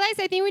I've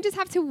realized, I think we just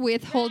have to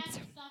withhold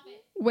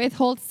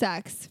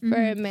sex for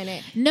a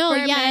minute. No,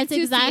 that's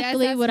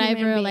exactly what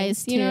I've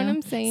realized too. You know what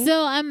I'm saying?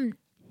 So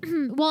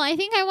well, I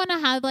think I want to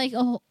have like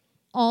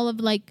all of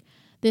like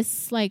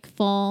this like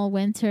fall,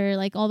 winter,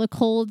 like all the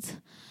cold,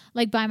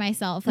 like by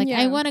myself. Like,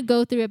 I want to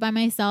go through it by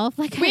myself.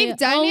 Like, we've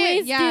done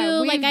it. Yeah,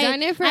 we've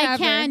done it forever. I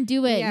can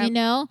do it, you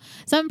know?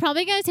 So I'm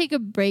probably going to take a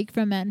break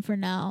from men for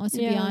now, to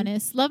be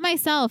honest. Love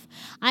myself.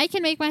 I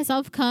can make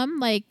myself come.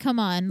 Like, come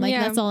on. Like,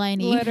 that's all I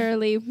need.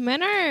 Literally.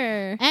 Men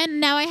are. And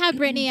now I have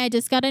Brittany. I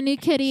just got a new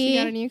kitty. She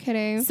got a new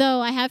kitty. So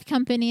I have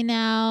company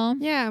now.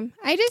 Yeah.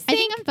 I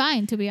think I'm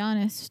fine, to be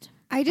honest.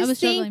 I was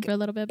struggling for a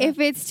little bit. But. If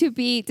it's to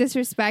be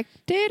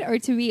disrespected or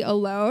to be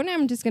alone,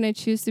 I'm just going to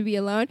choose to be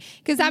alone,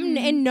 because I'm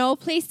in no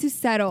place to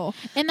settle.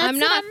 And I'm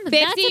not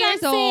 50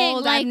 years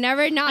old. Like, I've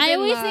never not been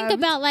always loved. Think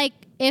about like,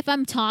 if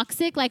I'm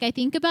toxic, like I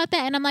think about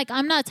that, and I'm like,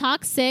 I'm not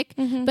toxic,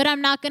 but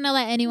I'm not gonna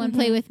let anyone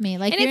play with me.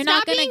 Like, and you're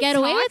not gonna get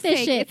away with this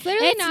shit. It's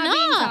literally not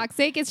being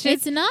toxic. It's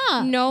just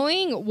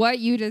knowing what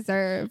you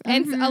deserve.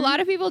 And a lot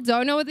of people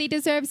don't know what they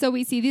deserve, so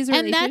we see these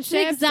relationships,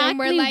 and that's exactly and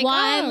we're like,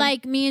 why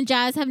like me and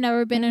Jazz have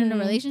never been in a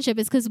relationship.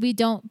 Is because we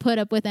don't put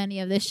up with any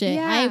of this shit.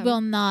 I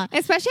will not.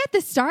 Especially at the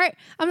start,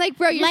 I'm like,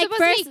 bro, you're like,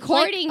 supposed to be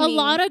courting me. A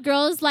lot of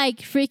girls like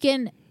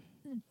freaking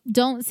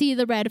don't see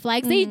the red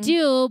flags. They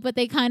do, but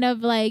they kind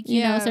of like,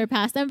 you know,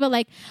 surpass them. But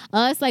like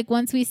us, like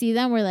once we see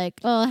them, we're like,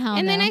 oh, hell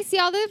And no. then I see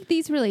all of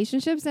these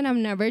relationships and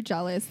I'm never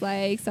jealous.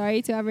 Like,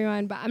 sorry to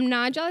everyone, but I'm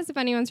not jealous of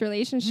anyone's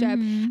relationship.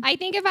 I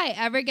think if I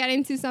ever get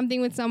into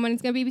something with someone,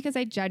 it's going to be because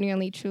I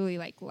genuinely, truly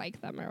like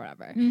them or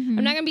whatever. I'm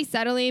not going to be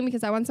settling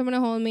because I want someone to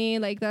hold me.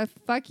 Like, the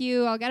fuck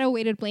you, I'll get a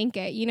weighted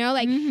blanket, you know?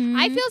 Like,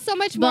 I feel so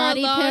much more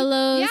alone. Body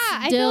pillows,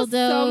 I dildos,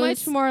 feel so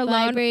much more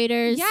alone.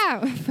 Vibrators. Yeah,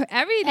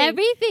 everything.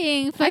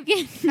 Everything.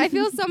 Fucking... I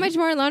feel so much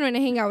more alone when I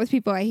hang out with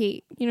people I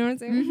hate. You know what I'm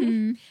saying?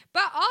 Mm-hmm.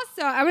 But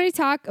also, I'm going to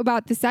talk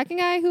about the second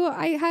guy who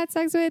I had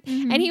sex with.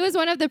 Mm-hmm. And he was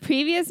one of the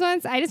previous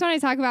ones. I just want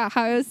to talk about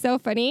how it was so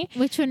funny.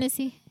 Which one is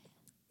he?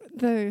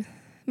 The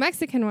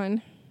Mexican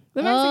one.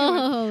 The Mexican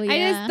one.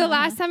 Yeah. The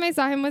last time I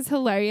saw him was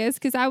hilarious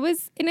because I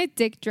was in a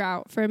dick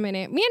drought for a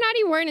minute. Me and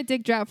Audie were in a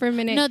dick drought for a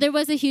minute. No, there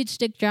was a huge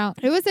dick drought.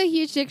 It was a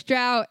huge dick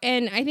drought.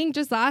 And I think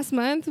just last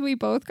month, we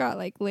both got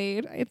like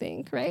laid, I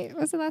think, right?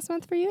 Was it last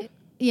month for you?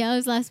 Yeah, it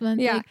was last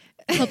month. Yeah. Like,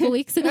 a couple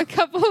weeks ago.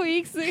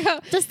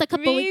 Just a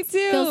couple weeks.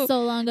 Too. Feels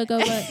so long ago,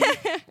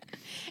 but...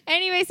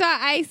 Anyway, so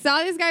I saw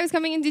this guy was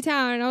coming into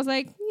town, and I was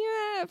like,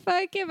 yeah,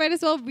 fuck it, might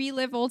as well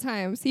relive old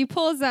times. He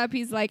pulls up,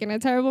 he's like in a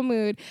terrible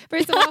mood.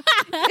 First of all,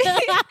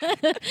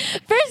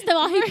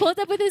 he pulls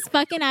up with his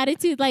fucking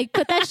attitude, like,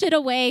 put that shit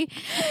away.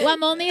 Well,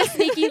 I'm only a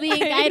sneaky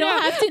link. I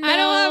don't have to know. I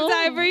don't have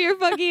time for your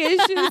fucking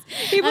issues.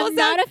 I'm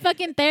not a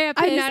fucking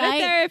therapist. I'm not a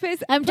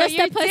therapist. I'm just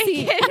a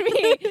pussy.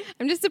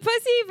 I'm just a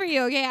pussy for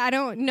you, okay? I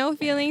don't, no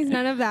feelings,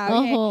 none of that,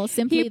 okay? Oh,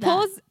 simply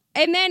that.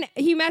 And then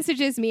he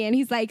messages me and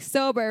he's like,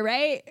 sober,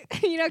 right?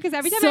 You know, because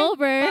every time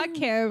I fuck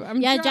him,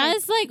 I'm drunk.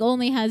 Jazz like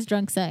only has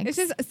drunk sex. It's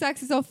just,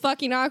 sex is so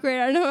fucking awkward.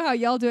 I don't know how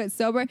y'all do it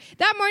sober.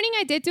 That morning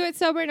I did do it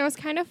sober and it was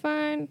kind of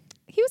fun.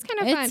 He was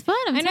kind of fun. It's fun.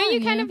 I know you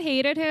kind of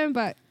hated him,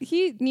 but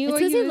he knew what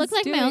he was doing. Because he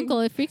looked like my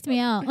uncle. It freaked me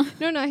out.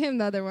 No, not him,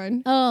 the other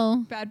one.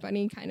 Oh. Bad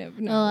Bunny kind of.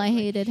 No, I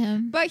hated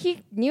him. But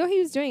he knew what he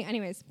was doing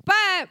anyways.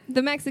 But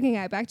the Mexican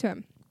guy, back to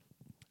him.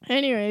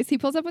 Anyways, he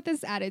pulls up with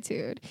this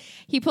attitude.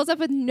 He pulls up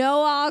with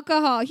no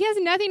alcohol. He has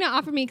nothing to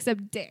offer me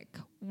except dick.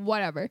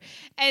 Whatever.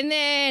 And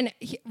then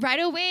right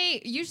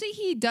away, usually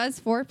he does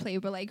foreplay,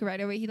 but like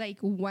right away he like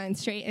went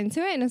straight into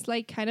it and it's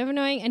like kind of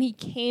annoying. And he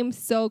came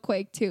so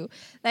quick too.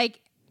 Like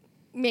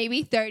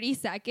maybe 30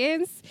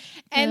 seconds.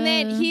 And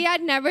then he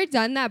had never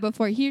done that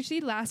before. He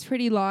usually lasts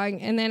pretty long.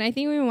 And then I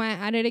think we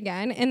went at it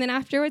again. And then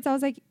afterwards I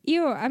was like,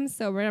 ew, I'm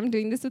sober. I'm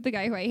doing this with the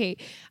guy who I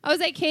hate. I was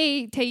like,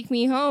 hey, take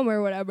me home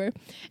or whatever.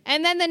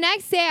 And then the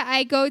next day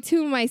I go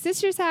to my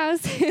sister's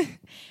house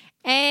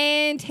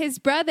and his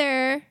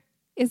brother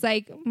is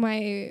like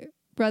my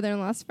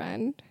brother-in-law's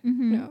friend.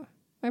 Mm-hmm. No,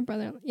 my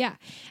brother-in-law. Yeah.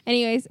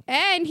 Anyways,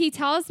 and he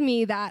tells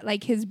me that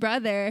like his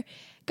brother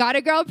got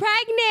a girl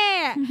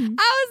pregnant. Mm-hmm.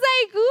 I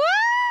was like,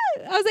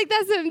 what? I was like,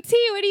 that's some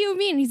tea. What do you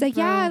mean? He's like,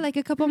 yeah, like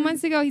a couple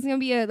months ago, he's gonna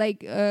be a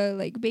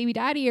like baby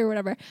daddy or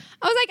whatever.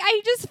 I was like,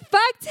 I just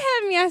fucked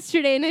him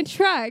yesterday in a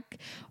truck.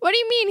 What do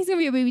you mean he's gonna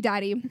be a baby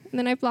daddy? And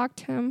then I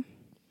blocked him.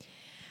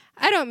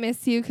 I don't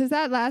miss you because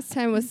that last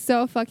time was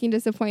so fucking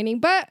disappointing.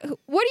 But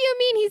what do you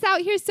mean he's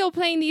out here still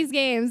playing these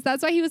games?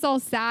 That's why he was all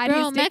sad.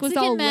 Bro, his dick Mexican was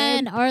all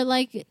men are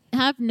like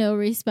have no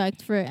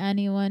respect for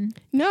anyone.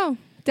 No.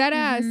 Dead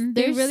ass.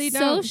 They really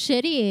don't. So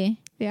shitty.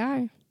 They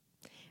are.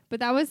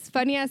 But that was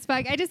funny as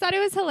fuck. I just thought it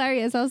was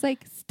hilarious. I was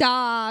like,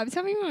 stop.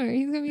 Tell me more.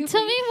 He's gonna be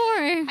Tell me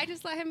more. I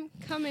just let him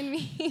come in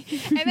me.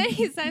 And then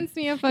he sends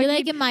me a fucking... You're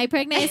like, am I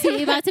pregnant? Is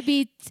he about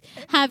to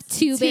have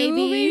two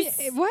babies?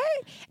 What?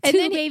 And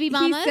then baby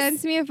mamas? He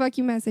sends me a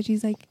fucking message.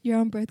 He's like, you're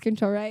on birth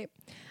control, right?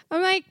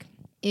 I'm like...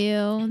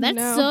 Ew.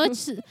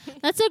 That's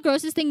the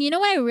grossest thing. You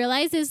know what I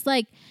realized is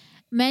like...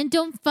 Men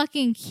don't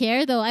fucking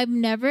care though. I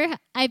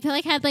feel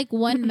like had like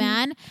one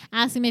man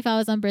asking me if I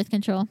was on birth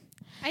control.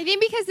 I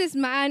think because this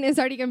man is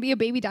already gonna be a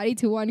baby daddy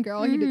to one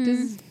girl, he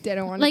just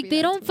didn't want to. Like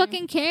they don't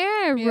fucking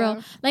care, bro.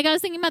 Yeah. Like I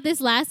was thinking about this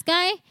last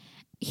guy.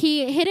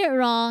 He hit it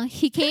raw.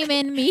 He came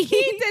in me.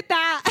 He did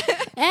that,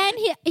 and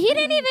he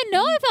didn't even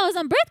know if I was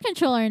on birth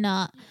control or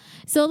not.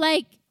 So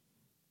like.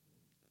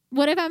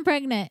 What if I'm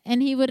pregnant?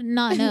 And he would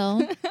not know.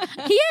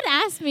 He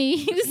had asked me.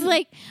 He was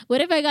like, what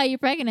if I got you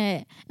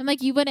pregnant? I'm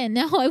like, you wouldn't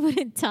know. I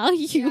wouldn't tell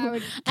you. Yeah, I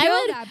would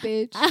kill that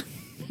bitch.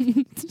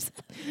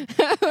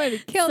 I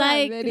would kill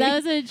that bitch. That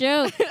was a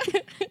joke.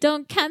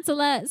 Don't cancel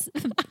us.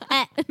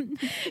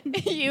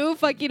 You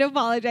fucking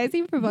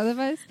apologizing for both of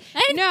us?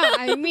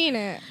 I mean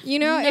it. You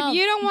know, if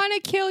you don't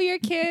want to kill your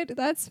kid,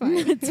 that's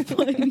fine. That's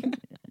fine.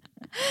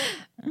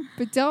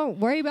 But don't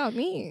worry about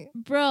me.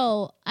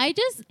 Bro,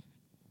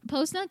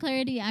 post-nut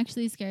clarity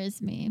actually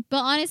scares me. But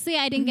honestly,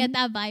 I didn't get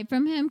that vibe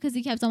from him because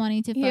he kept on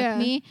wanting to fuck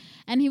me.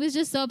 And he was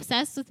just so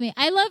obsessed with me.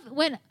 I love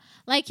when,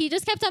 like, he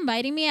just kept on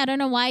biting me. I don't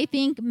know why I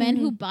think men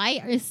who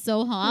bite are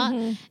so hot.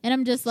 And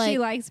I'm just like... She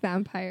likes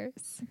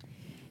vampires.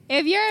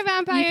 If you're a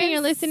vampire and you're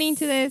listening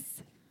to this,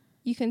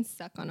 you can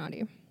suck on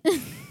audio.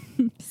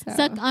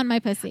 Suck on my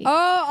pussy.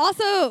 Oh,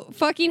 also,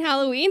 fucking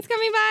Halloween's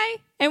coming by.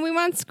 And we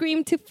want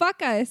Scream to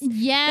fuck us.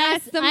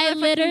 Yes, I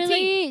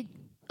literally...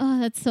 Oh,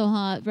 that's so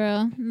hot,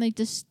 bro. Like,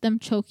 just them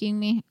choking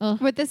me.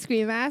 Ugh. With the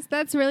Scream mask,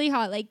 that's really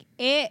hot. Like,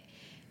 it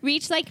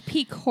reached, like,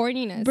 peak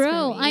horniness.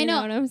 Bro, I know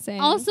what I'm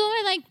saying. Also,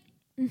 I,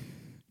 like,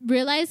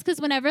 realized,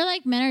 because whenever,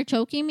 like, men are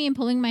choking me and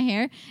pulling my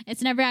hair,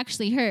 it's never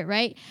actually hurt,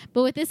 right?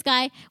 But with this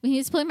guy, when he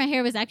was pulling my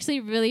hair, it was actually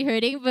really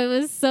hurting, but it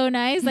was so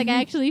nice. Like,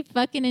 I actually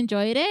fucking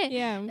enjoyed it.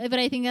 Yeah. But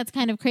I think that's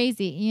kind of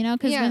crazy, you know?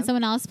 Because when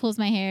someone else pulls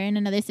my hair in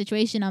another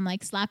situation, I'm,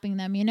 like, slapping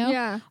them, you know?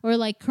 Yeah. Or,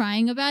 like,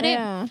 crying about it.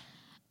 Yeah.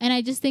 And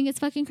I just think it's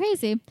fucking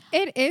crazy.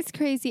 It is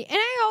crazy. And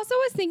I also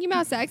was thinking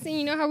about sex, and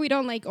you know how we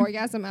don't like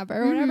orgasm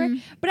ever or whatever,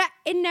 but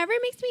it never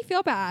makes me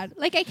feel bad.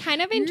 Like, I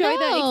kind of enjoy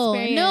the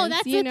experience. No,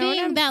 that's the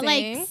thing, that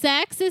saying? Like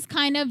sex is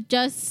kind of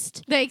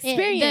just the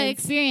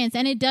experience.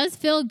 And it does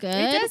feel good.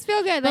 It does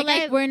feel good. But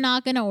like we're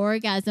not going to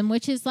orgasm,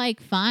 which is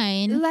like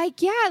fine.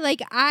 Like, yeah,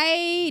 like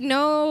I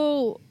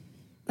know...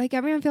 Like,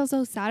 everyone feels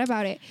so sad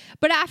about it.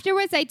 But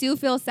afterwards, I do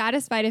feel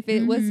satisfied if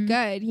it was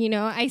good, you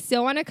know? I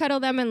still want to cuddle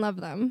them and love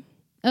them.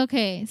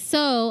 Okay,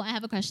 so I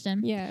have a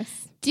question.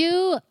 Yes.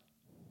 Do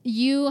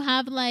you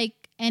have, like,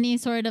 any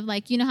sort of,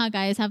 like, you know how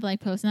guys have, like,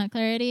 post-nut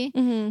clarity?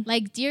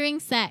 Like, during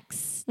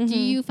sex, do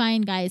you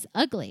find guys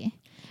ugly?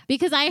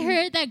 Because I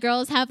heard that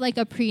girls have, like,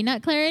 a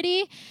pre-nut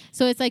clarity.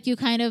 So it's like you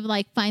kind of,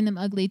 like, find them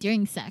ugly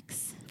during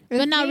sex.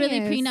 But not really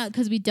pre-nut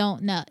because we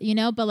don't nut, you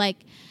know? But, like...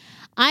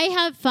 I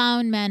have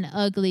found men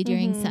ugly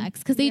during sex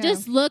because they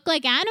just look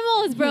like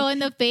animals, bro.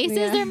 And the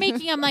faces they're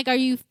making, I'm like, are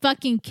you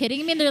fucking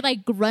kidding me? And they're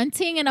like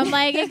grunting, and I'm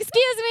like, excuse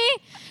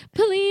me,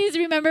 please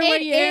remember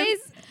what year.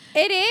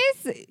 It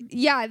is.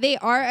 Yeah, they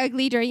are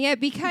ugly during it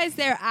because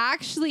they're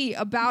actually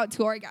about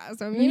to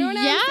orgasm. You know what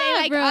I'm saying?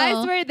 Like, bro.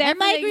 Us, we're there. And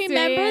like,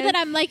 remember that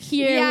I'm like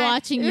here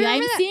watching you.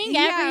 I'm seeing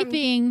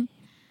everything.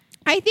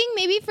 I think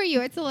maybe for you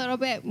it's a little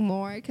bit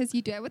more because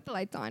you do it with the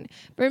lights on.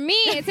 For me,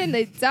 it's in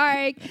the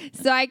dark,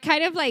 so I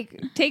kind of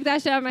like take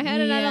that shit out of my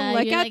head and I don't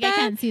look at that. I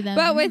can't see them.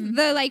 But with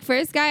the like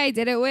first guy I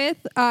did it with,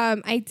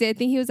 I did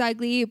think he was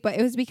ugly, but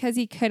it was because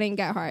he couldn't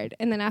get hard.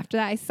 And then after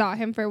that, I saw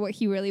him for what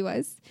he really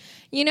was,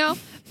 you know.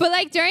 But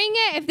like during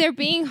it, if they're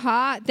being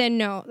hot, then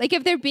no. Like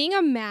if they're being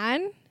a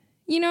man,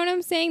 you know what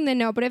I'm saying? Then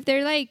no. But if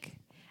they're like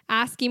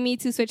asking me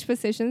to switch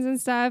positions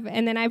and stuff,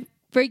 and then I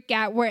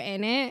forget we're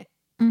in it.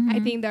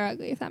 I think they're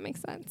ugly, if that makes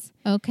sense.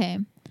 Okay.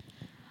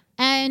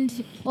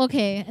 And,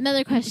 okay,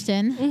 another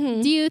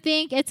question. Do you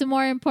think it's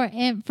more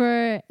important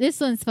for...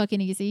 This one's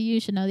fucking easy. You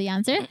should know the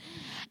answer.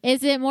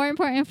 Is it more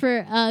important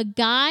for a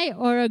guy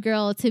or a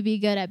girl to be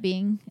good at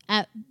giving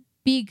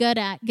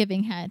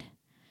head?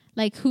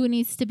 Like, who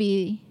needs to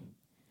be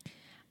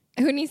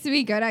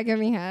good at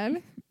giving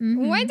head?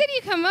 When did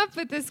you come up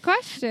with this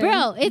question?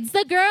 Bro, it's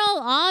the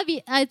girl.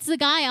 It's the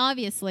guy,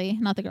 obviously.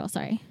 Not the girl,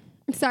 sorry.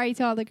 Sorry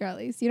to all the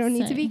girlies. You don't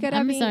need to be good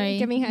at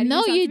giving head.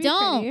 No, you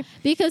don't.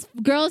 Because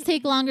girls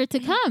take longer to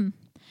come.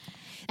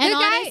 And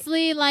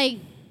honestly, like,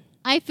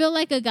 I feel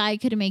like a guy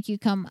could make you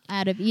come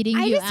out of eating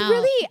you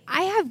out.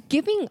 I have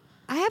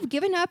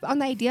given up on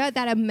the idea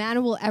that a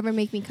man will ever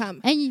make me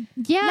come. And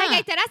yeah.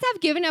 Like, I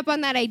have given up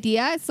on that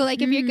idea. So,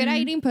 like, if you're good at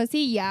eating pussy,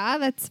 yeah,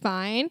 that's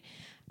fine.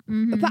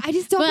 But I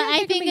just don't But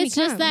I think it's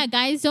just that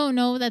guys don't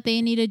know that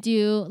they need to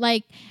do,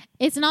 like...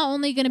 It's not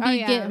only going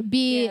to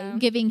be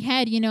giving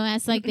head, you know,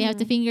 as like they have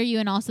to finger you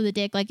and also the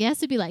dick. Like it has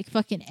to be like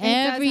fucking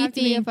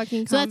everything.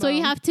 So that's why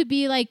you have to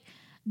be like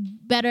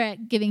better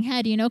at giving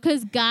head, you know,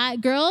 because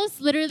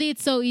girls, literally,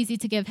 it's so easy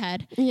to give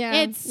head. Yeah.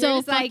 It's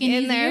so fucking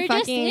easy. You're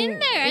just in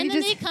there. And then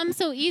they come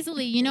so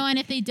easily, you know, and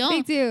if they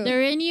don't,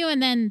 they're in you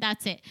and then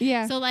that's it.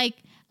 Yeah. So like,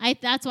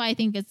 that's why I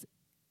think it's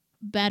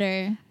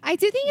better. I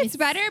do think it's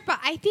better, but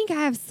I think I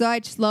have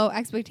such low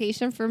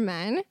expectation for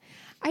men.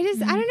 I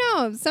don't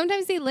know.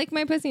 Sometimes they lick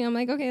my pussy. I'm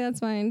like, okay, that's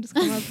fine. Just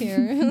come up here.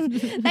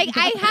 Like,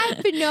 I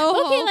have no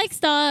hopes. Okay, like,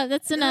 stop.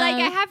 That's enough. Like,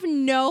 I have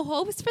no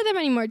hopes for them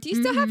anymore. Do you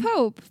still have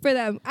hope for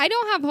them? I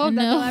don't have hope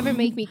that they'll ever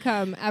make me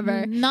come,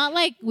 ever. Not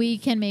like we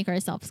can make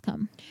ourselves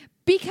come.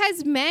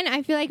 Because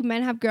I feel like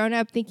men have grown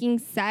up thinking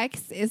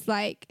sex is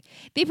like,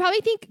 they probably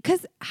think,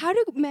 because how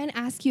do men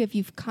ask you if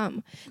you've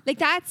come? Like,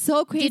 that's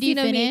so crazy to me.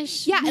 Did you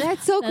finish? Yeah,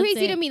 that's so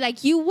crazy to me.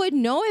 Like, you would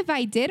know if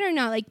I did or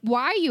not. Like,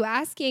 why are you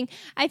asking?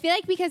 I feel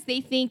like because they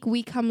think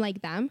we come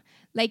like them.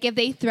 Like, if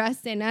they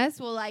thrust in us,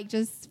 we'll, like,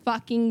 just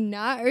fucking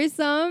nut or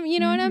something. You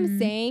know what I'm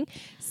saying?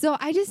 So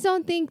I just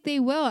don't think they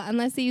will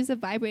unless they use a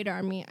vibrator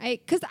on me.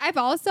 Because I've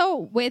also,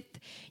 with,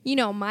 you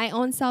know, my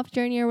own self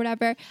journey or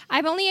whatever,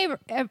 I've only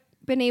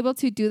been able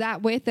to do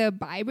that with a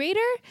vibrator,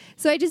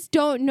 so I just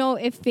don't know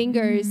if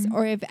fingers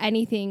or if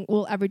anything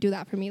will ever do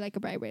that for me like a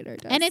vibrator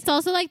does. And it's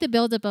also like the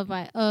buildup of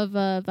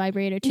a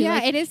vibrator too. Yeah,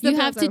 like it is. You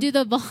have to do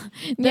the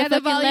fucking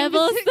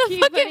levels. The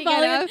fucking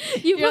volume.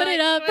 You put it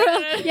up,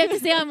 bro. You have to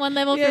stay on one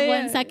level for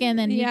 1 second,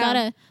 and you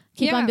gotta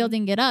keep on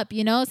building it up,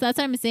 you know? So that's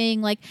what I'm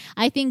saying. Like,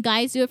 I think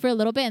guys do it for a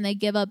little bit and they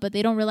give up, but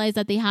they don't realize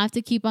that they have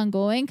to keep on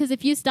going. Because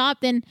if you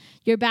stop, then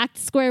you're back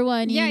to square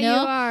one, you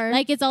know? You are.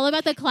 Like, it's all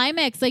about the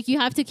climax. Like, you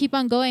have to keep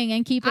on going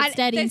and keep it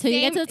steady until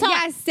you get to the top.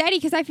 Yeah, steady.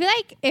 Because I feel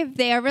like if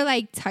they ever,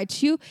 like,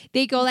 touch you,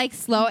 they go, like,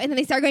 slow and then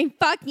they start going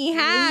fucking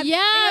half. Yeah,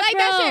 like, bro.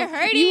 That shit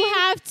hurting. You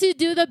have to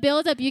do the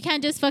build up. You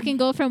can't just fucking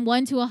go from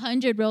 1 to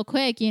 100 real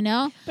quick, you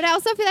know? But I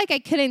also feel like I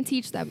couldn't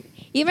teach them.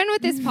 Even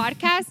with this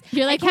podcast,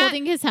 you're like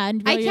holding his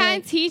hand. I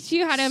can't teach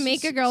you how to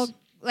make a girl,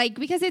 like,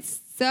 because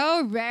it's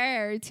so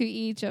rare to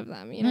each of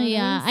them. You know?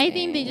 Yeah, I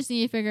think they just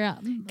need to figure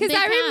out. Because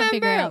I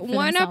remember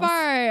one of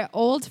our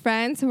old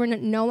friends who we're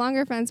no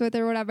longer friends with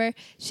or whatever.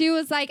 She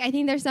was like, "I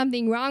think there's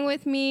something wrong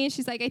with me."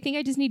 She's like, "I think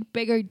I just need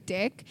bigger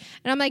dick."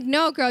 And I'm like,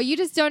 "No, girl, you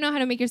just don't know how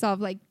to make yourself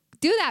like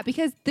do that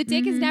because the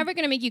dick is never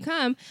going to make you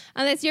come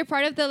unless you're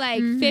part of the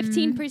like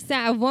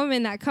 15% of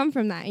women that come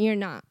from that and you're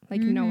not.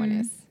 Like no one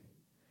is.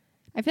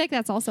 I feel like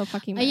that's also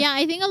fucking mad. Yeah,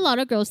 I think a lot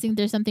of girls think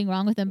there's something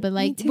wrong with them, but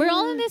like we're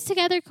all in this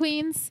together,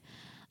 queens.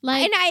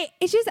 Like, and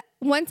it's just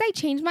once I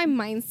changed my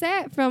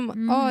mindset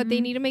from they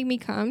need to make me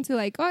come to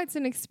like it's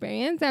an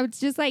experience. I would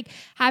just like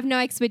have no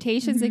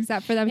expectations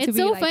except for them to be. It's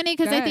so funny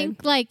because I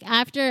think like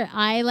after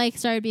I like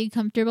started being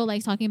comfortable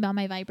like talking about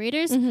my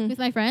vibrators with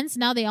my friends,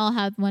 now they all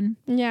have one.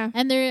 Yeah,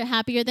 and they're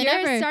happier than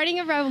ever. You're starting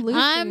a revolution.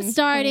 I'm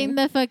starting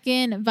the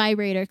fucking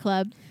vibrator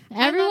club.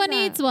 Everyone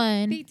needs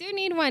one. They do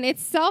need one.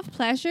 It's self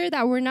pleasure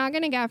that we're not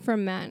gonna get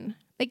from men.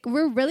 Like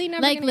we're really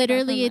never like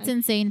literally it's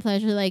insane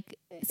pleasure. Like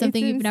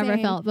something you've never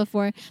felt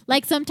before.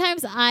 Like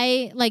sometimes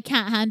I like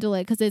can't handle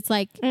it because it's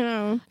like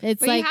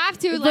it's but like you have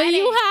to. But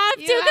you have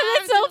to because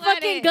it's so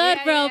fucking good,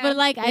 bro. But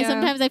like I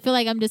sometimes I feel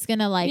like I'm just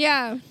gonna like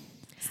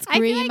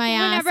scream like my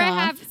ass off. Whenever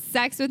I have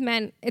sex with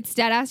men, it's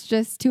dead ass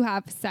just to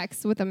have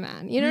sex with a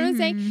man. You know what I'm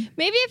saying?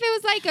 Maybe if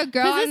it was like a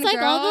girl, because it's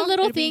like all the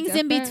little things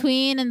in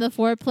between and the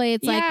foreplay.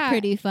 It's like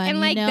pretty fun,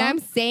 and like them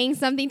saying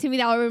something to me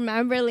that I'll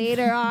remember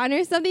later on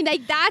or something.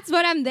 Like that's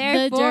what I'm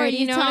there for. Dirty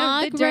you know,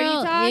 talk, the dirty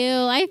talk. Ew,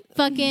 I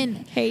fucking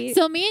hate.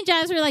 So me and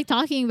Jazz were like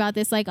talking about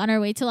this like on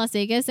our way to Las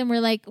Vegas, and we're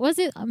like, was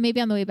it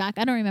maybe on the way back?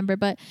 I don't remember,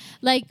 but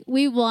like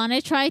we want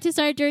to try to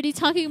start dirty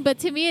talking, but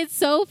to me it's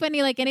so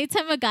funny. Like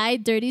anytime a guy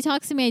dirty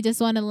talks to me, I just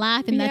want to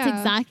laugh, and that's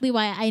exactly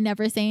why I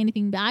never say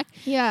anything back.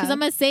 Yeah, because I'm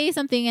gonna say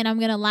something and I'm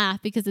gonna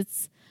laugh because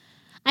it's.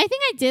 I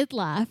think I did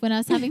laugh when I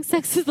was having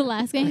sex with the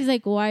last guy. He's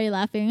like, "Why are you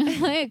laughing?" I'm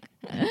like,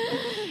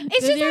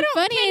 "It's just you're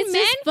funny. It's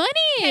just funny."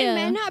 Can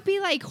men not be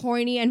like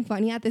horny and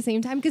funny at the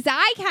same time? Because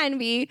I can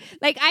be.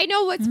 Like I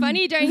know what's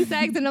funny during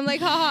sex, and I'm like,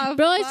 "Ha,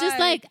 bro." It's just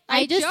like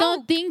I just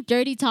don't think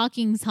dirty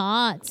talking's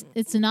hot.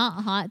 It's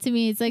not hot to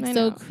me. It's like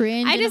so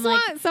cringe. I just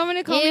want someone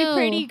to call me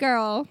pretty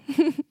girl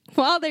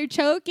while they're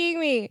choking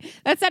me.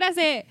 That's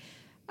it.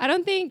 I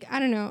don't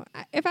know.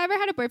 If I ever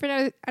had a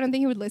boyfriend, I don't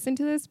think he would listen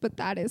to this, but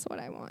that is what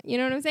I want. You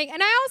know what I'm saying?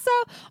 And I also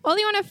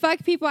only want to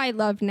fuck people I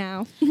love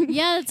now.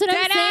 Yeah, that's what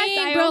I'm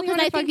saying, bro, because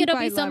I think it'll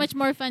be so much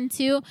more fun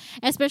too,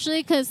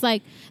 especially because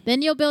like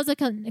then you'll build a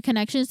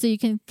connection so you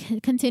can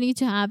continue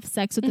to have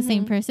sex with the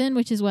same person,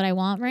 which is what I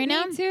want right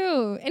now. Me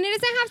too. And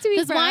it doesn't have to be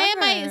forever. Because why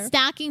am I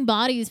stacking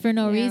bodies for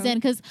no reason?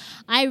 Because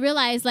I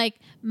realize like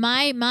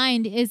my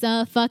mind is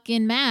a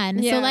fucking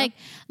man. So like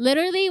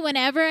literally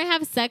whenever I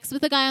have sex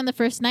with a guy on the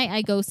first night,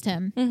 I ghost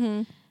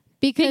him.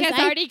 Because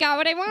I already got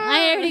what I want.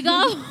 I already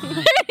got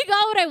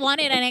what I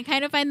wanted, and I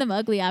kind of find them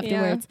ugly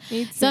afterwards.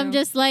 Me too. So I'm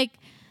just like,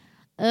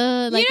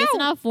 like it's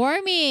not for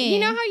me.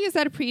 You know how you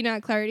said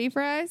pre-nut clarity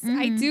for us?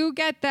 I do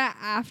get that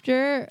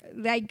after,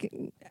 like,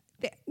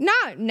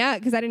 not nut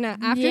because I didn't know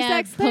after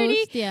sex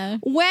clarity.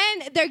 When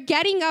they're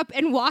getting up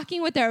and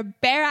walking with their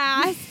bare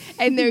ass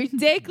and their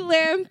dick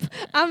limp,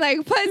 I'm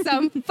like, put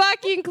some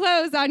fucking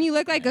clothes on. You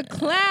look like a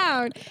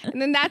clown.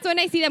 And then that's when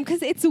I see them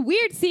because it's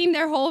weird seeing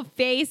their whole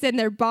face and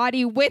their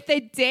body with a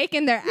dick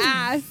in their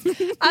ass.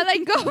 I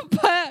like go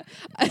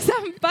put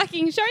some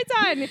fucking shorts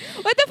on.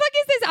 What the fuck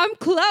is this? I'm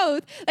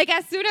clothed. Like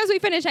as soon as we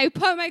finish, I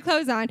put my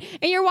clothes on,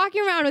 and you're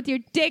walking around with your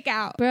dick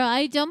out. Bro,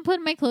 I don't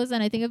put my clothes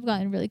on. I think I've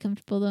gotten really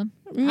comfortable though.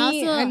 No.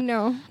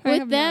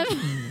 With them,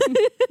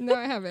 no,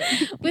 I haven't.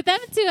 With them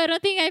too, I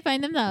don't think I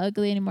find them that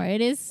ugly anymore.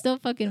 It is still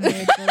fucking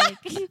weird. But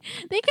like,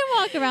 they can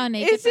walk around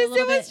naked for a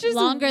little bit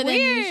longer than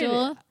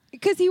usual.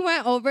 Because he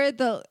went over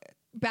the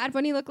Bad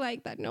Bunny look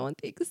like that no one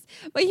thinks,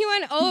 but he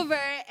went over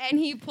and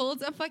he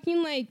pulled a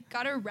fucking like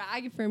got a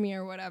rag for me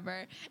or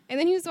whatever, and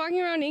then he was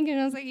walking around naked,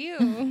 and I was like,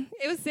 ew.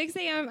 It was 6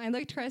 a.m. I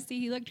looked trusty.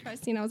 He looked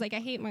trusty, and I was like, I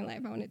hate my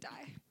life. I want to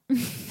die.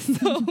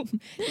 So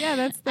yeah,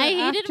 that's I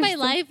hated my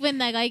life when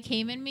that guy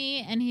came in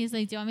me and he's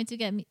like, do you want me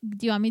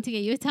to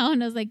get you a towel?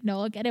 And I was like,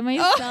 no, I'll get it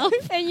myself.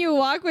 And you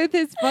walk with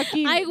his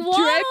fucking I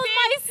waddled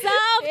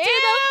myself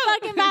to the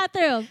fucking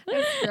bathroom.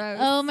 That's gross.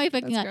 Oh my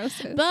fucking god.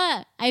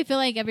 But I feel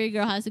like every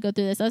girl has to go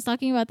through this. I was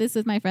talking about this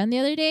with my friend the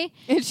other day,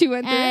 and she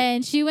went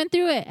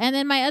through it. And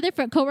then my other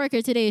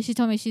coworker today, she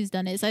told me she's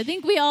done it. So I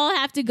think we all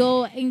have to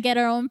go and get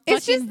our own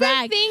fucking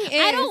rag. The thing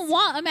is, I don't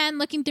want a man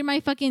looking through my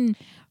fucking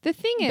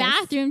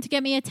bathroom to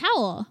get me a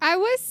towel. I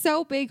was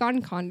so big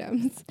on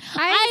condoms.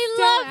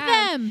 I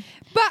love them,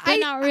 but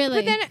not really.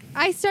 But then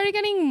I started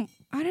getting.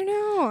 I don't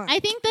know. I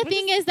think the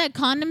thing is that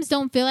condoms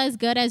don't feel as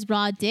good as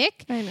raw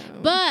dick. I know.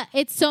 But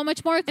it's so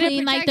much more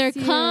clean. Like their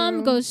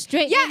cum goes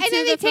straight into and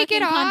then they take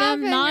it off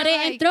condom, knot it,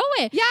 and throw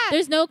it. Yeah.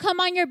 There's no cum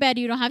on your bed.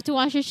 You don't have to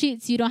wash your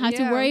sheets. You don't have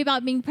to worry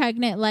about being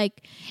pregnant.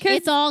 Like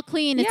it's all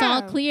clean. It's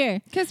all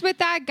clear. Because with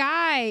that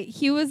guy,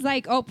 he was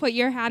like, oh, put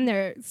your hand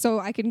there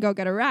so I can go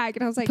get a rag.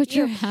 And I was like, put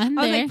your hand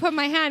there? I was like, put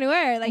my hand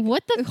where? Like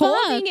what the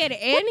holding fuck?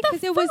 it in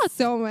because it was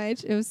so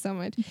much. It was so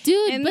much.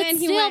 Dude, and but then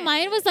still,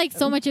 mine was like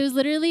so much. It was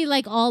literally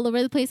like all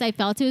over the place. I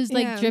felt it was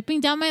like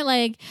dripping down my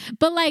leg,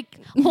 but like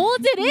hold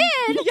it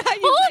in. Hold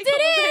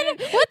it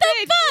in. What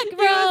the fuck,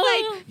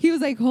 bro? He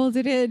was like, hold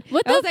it in.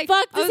 What the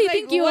fuck does he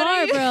think you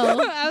are,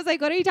 bro? I was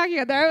like, what are you talking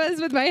about? There I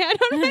was with my hand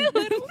on my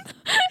little.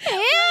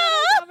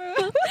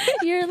 Ew.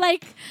 You're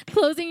like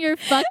closing your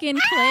fucking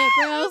clip,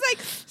 bro. I was like,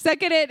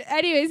 sucking it.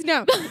 Anyways,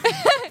 no.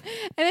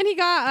 And then he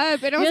got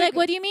up and I was like,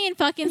 what do you mean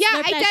fucking slip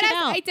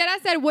I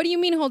said, what do you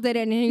mean hold it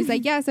in? And he was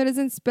like, yeah, so it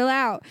doesn't spill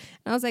out.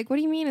 And I was like, what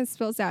do you mean it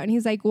spills out? And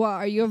he's like, what,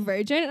 are you a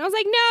virgin? And I was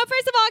like, no,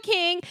 first of all,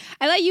 king,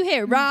 I let you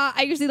hit raw.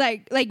 I usually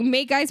like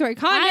make guys wear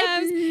condoms.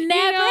 I've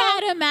never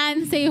had a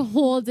man say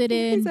hold it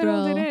in, he said, bro.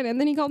 Hold it in. And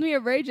then he called me a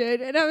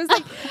virgin. And I was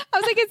like,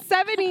 it's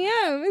 7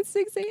 a.m. It's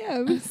 6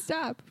 a.m.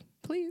 Stop,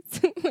 please.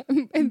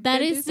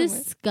 That is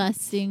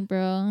disgusting,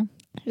 bro.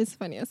 It's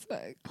funny as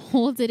fuck.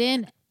 Hold it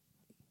in.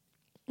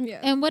 Yeah.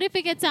 And what if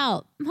it gets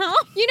out? Huh?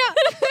 What would you do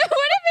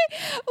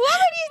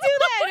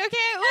then?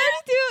 Okay. What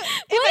would you do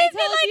if I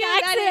told you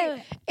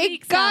that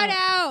it got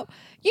out?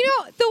 You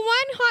know, the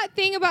one hot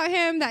thing about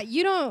him that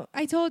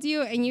I told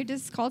you and you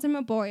just called him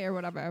a boy or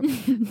whatever. But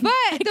the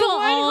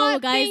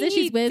one hot thing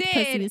he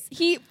did,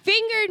 he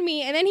fingered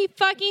me and then he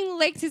fucking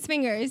licked his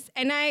fingers.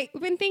 And I've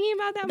been thinking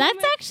about that.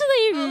 That's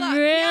actually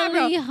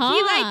really hot.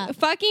 He like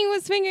fucking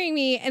was fingering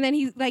me and then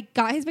he like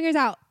got his fingers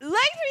out, licked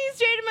me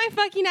straight in my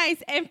fucking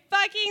eyes and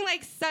fucking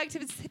like sucked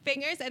his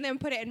fingers and then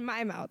put it in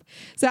my mouth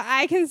so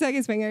I can suck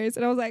his fingers.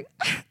 And I was like,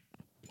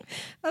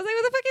 what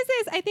the fuck is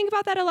this? I think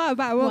about that a lot,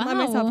 but I won't let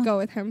myself go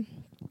with him.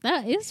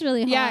 That is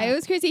really hot. Yeah, it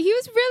was crazy. He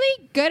was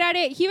really good at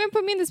it. He even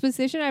put me in this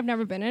position I've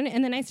never been in,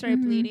 and then I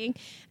started bleeding.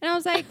 And I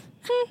was like,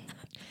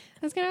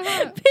 that's kind of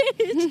hot.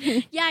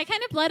 Yeah, I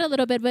kind of bled a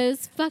little bit, but it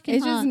was fucking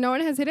It's just no one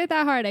has hit it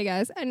that hard, I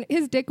guess. And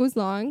his dick was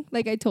long,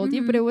 like I told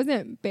you, but it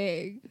wasn't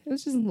big. It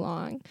was just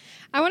long.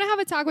 I want to have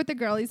a talk with the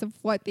girlies of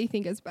what they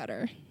think is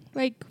better.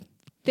 Like,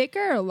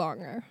 thicker or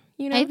longer?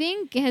 You know? I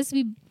think it has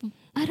to be,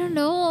 I don't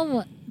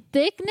know.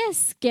 Thickness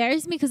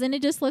scares me because then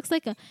it just looks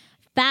like a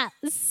fat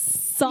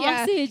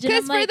sausage.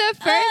 Because for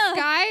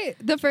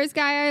the first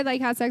guy I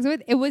like had sex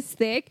with, it was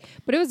thick,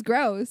 but it was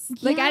gross.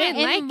 Like I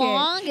didn't like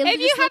long, it. If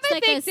you have a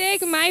thick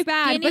dick, my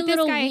bad. But this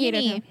guy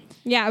hated him.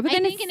 Yeah, but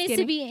then I think it needs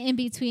to be in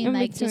between,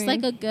 just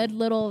like a good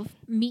little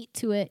meat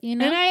to it, you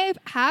know. And I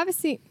have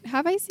seen.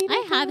 Have I seen?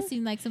 I have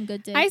seen like some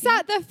good dicks. I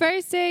saw the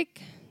first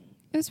dick.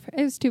 It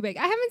was too big.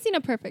 I haven't seen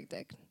a perfect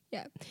dick.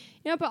 Yeah.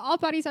 You know, but all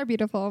bodies are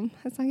beautiful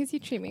as long as you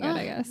treat me good,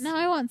 I guess. Now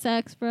I want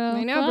sex, bro.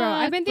 I know, bro.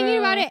 I've been thinking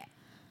about it.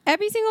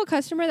 Every single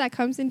customer that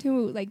comes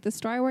into like the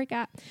store I work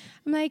at,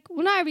 I'm like,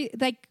 well, not every,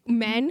 like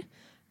men.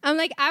 I'm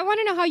like, I want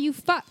to know how you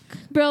fuck.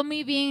 Bro,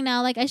 me being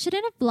now, like, I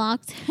shouldn't have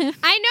blocked him.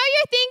 I know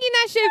you're thinking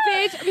that shit,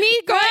 bitch.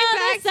 Me going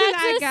back to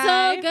that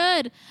guy. So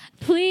good.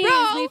 Please,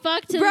 we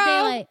fucked till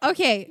daylight.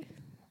 Okay.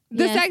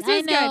 The sex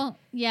was good.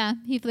 Yeah,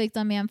 he flaked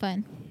on me. I'm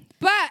fine.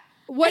 But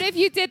what if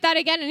you did that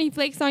again and he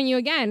flakes on you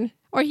again?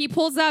 Or he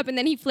pulls up and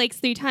then he flakes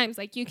 3 times.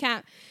 Like, you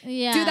can't do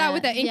that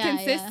with the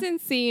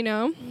inconsistency, you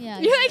know? Yeah.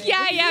 You're like,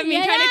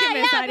 me trying to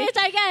convince Adi. Bitch,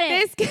 I get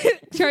it.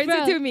 This turns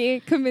into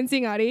me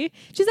convincing Adi.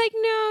 She's like,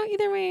 no,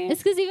 either way.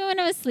 It's because even when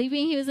I was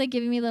sleeping, he was, like,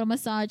 giving me little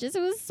massages.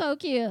 It was so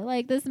cute.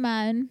 Like, this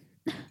man.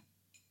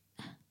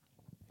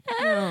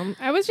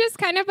 I was just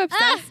kind of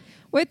obsessed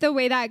with the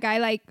way that guy,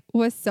 like,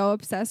 was so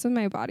obsessed with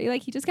my body.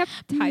 Like, he just kept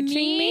touching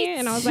me.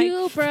 And I was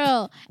like,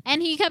 bro.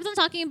 And he kept on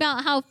talking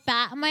about how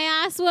fat my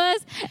ass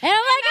was. And I'm like,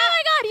 oh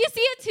my God, you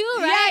see it too,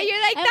 right? Yeah,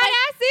 you're like,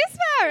 that ass is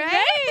fat,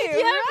 right?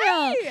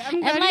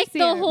 Yeah, bro. And like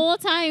the whole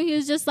time, he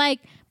was just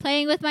like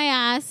playing with my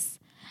ass.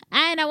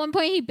 And at one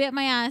point, he bit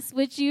my ass,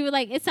 which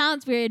it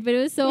sounds weird, but it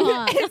was so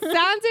hot. It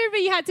sounds weird,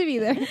 but you had to be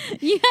there.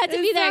 You had to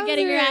be there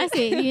getting your ass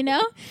ate, you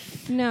know?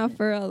 No,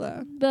 for real,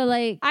 though. But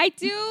like,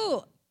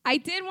 I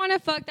did want to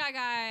fuck that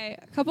guy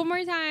a couple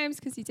more times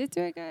because he did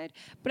do it good.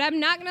 But I'm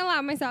not going to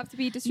allow myself to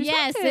be disrespected.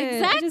 Yes,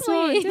 exactly. I just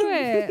won't do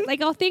it.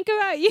 Like, I'll think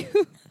about you.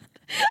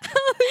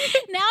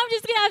 Now I'm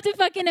just going to have to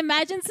fucking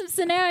imagine some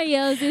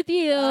scenarios with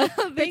you.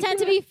 Pretend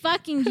to be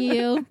fucking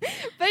you.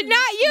 But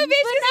not you,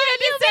 bitch. You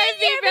don't deserve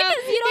me, bro.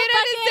 You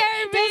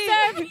don't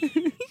deserve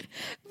me.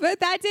 But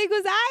that dick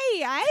was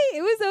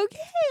it was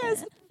okay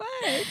as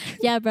fuck.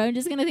 Yeah, bro. I'm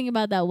just going to think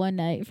about that one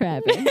night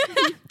forever.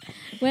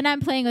 When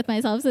I'm playing with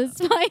myself, so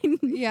it's fine.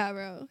 Yeah,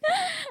 bro.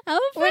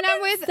 When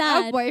I'm with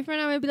a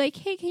boyfriend, I'm going to be like,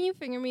 hey, can you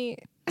finger me?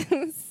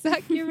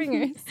 Suck your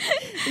fingers.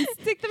 And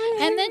stick them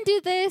in. And then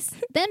do this.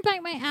 Then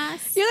bite my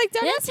ass. You're like,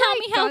 don't tell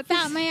me how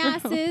fat my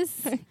ass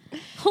is.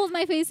 Hold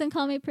my face and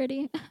call me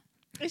pretty.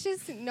 It's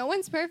just, no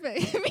one's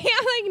perfect. I'm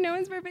like, no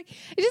one's perfect.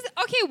 It's just,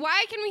 okay,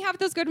 why can we have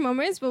those good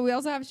moments, but we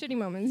also have shitty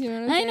moments? You know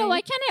what I'm saying? I know.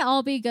 Why can't it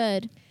all be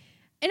good?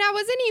 And I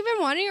wasn't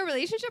even wanting a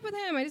relationship with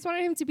him. I just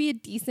wanted him to be a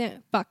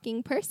decent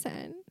fucking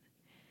person.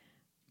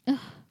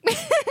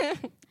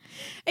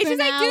 It's just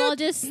now, I'll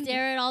just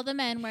stare at all the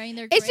men wearing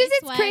their it's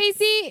sweats.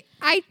 Crazy.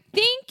 I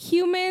think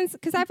humans,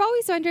 because I've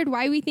always wondered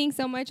why we think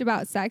so much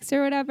about sex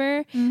or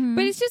whatever,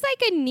 but it's just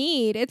like a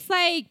need. It's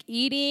like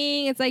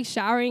eating, it's like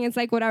showering, it's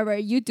like whatever.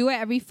 You do it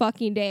every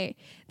fucking day.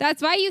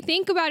 That's why you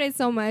think about it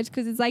so much,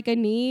 because it's like a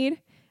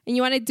need. And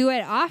you want to do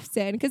it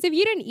often. Because if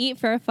you didn't eat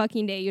for a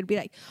fucking day, you'd be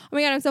like, oh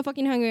my God, I'm so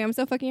fucking hungry. I'm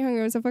so fucking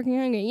hungry. I'm so fucking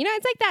hungry. You know,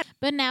 it's like that.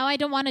 But now I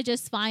don't want to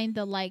just find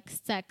the like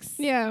sex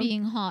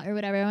being hot or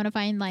whatever. I want to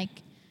find like,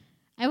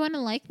 I want to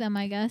like them,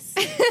 I guess.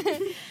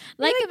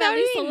 Like them at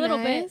least a little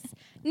bit.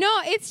 No,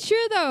 it's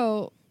true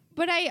though.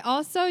 But I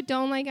also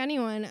don't like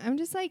anyone. I'm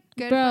just like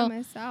good by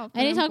myself.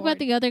 I didn't talk about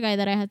the other guy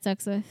that I had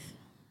sex with.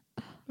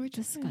 Oh,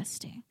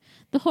 disgusting.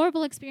 The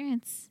horrible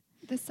experience.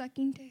 The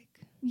sucking dick.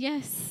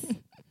 Yes.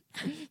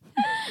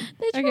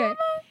 The trauma.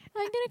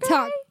 I'm gonna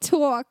cry.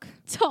 Talk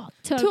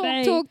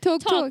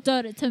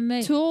dirty to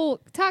me.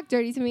 Talk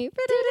dirty to me.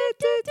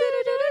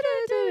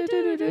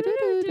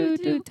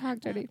 Talk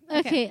dirty.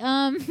 Okay.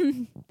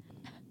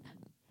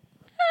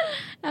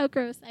 How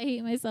gross. I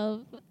hate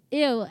myself.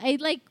 Ew. I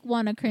like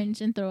want to cringe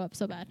and throw up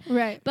so bad.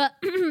 Right. But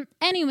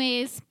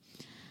anyways,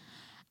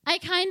 I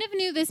kind of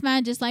knew this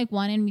man just like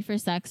wanted me for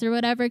sex or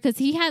whatever, because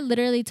he had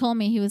literally told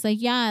me, he was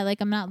like, yeah,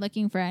 like I'm not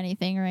looking for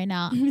anything right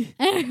now.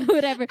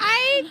 Whatever.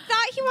 I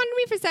thought he wanted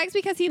me for sex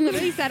because he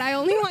literally said, I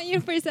only want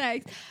you for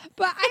sex.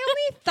 But I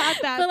only thought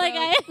that. But like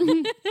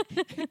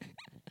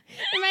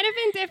it might have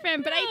been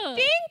different, but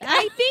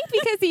I think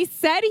because he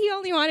said he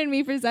only wanted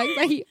me for sex,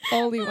 that he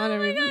only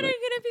wanted me for sex. I'm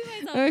gonna be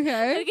myself.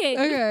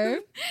 Okay.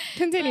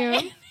 Continue.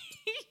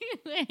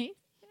 Anyway,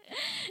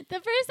 the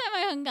first time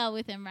I hung out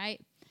with him,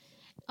 right?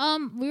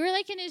 We were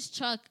like in his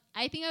truck.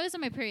 I think I was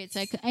on my period,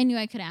 so I knew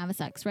I couldn't have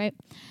sex, right?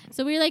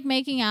 So we were like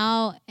making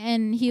out,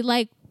 and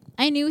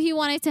I knew he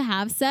wanted to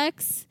have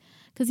sex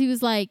because he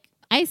was like,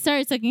 I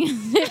started sucking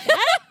his dick.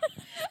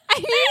 I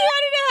knew he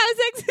wanted to have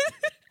sex.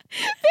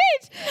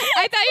 Bitch,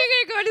 I thought you were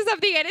going to go into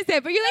something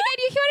innocent, but you're like, I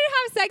knew he wanted to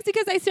have sex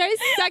because I started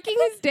sucking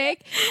his dick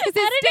because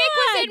his dick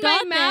was in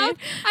my mouth.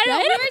 I don't know,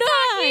 we were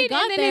talking,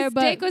 and then his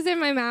dick was in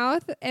my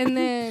mouth, and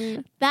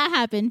then that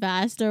happened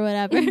fast or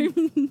whatever.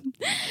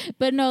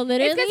 But no,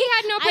 literally, it's because he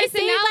had no personality.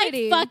 I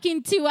stayed like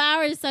fucking 2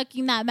 hours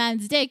sucking that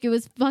man's dick. It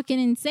was fucking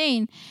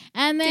insane.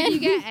 And then, did you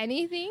get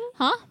anything?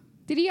 Huh?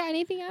 Did you get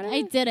anything out of it?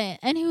 I didn't.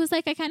 And he was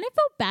like, I kind of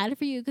felt bad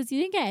for you because you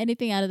didn't get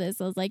anything out of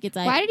this. I was like, it's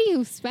like, why did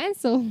you spend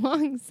so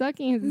long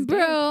sucking his dick?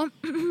 Bro,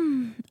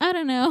 I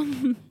don't know.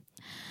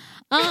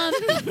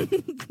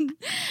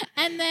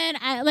 And then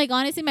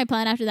honestly, my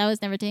plan after that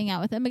was never to hang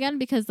out with him again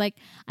because like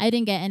I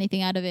didn't get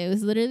anything out of it. It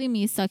was literally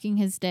me sucking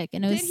his dick,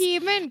 and and he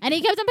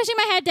kept on pushing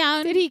my head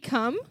down. Did he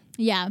come?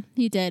 Yeah,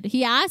 he did.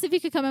 He asked if he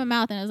could come in my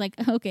mouth, and I was like,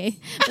 okay.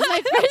 That's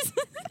my first.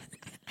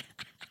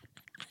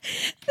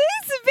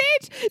 This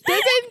bitch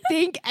doesn't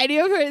think any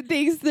of her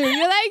things through.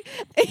 You're like,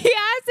 he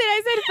asked it,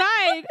 I said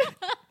fine.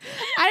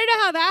 I don't know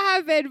how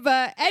that happened,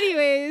 but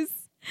anyways,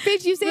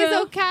 bitch, you say it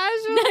so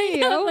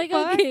casually. I'm like,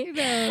 okay.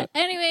 No.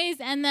 Anyways,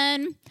 and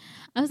then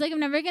I was like,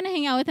 I'm never gonna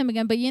hang out with him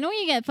again. But you know when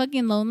you get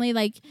fucking lonely,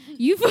 like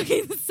you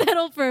fucking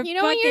settle for you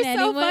know when you're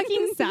anyone. So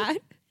fucking sad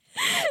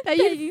that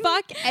you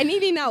fuck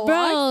anything that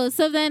bro, walks.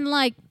 So then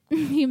like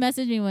he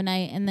messaged me one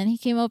night, and then he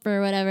came over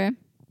or whatever.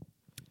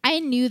 I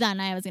knew that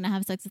night I was going to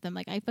have sex with him.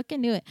 Like, I fucking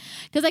knew it.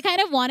 Because I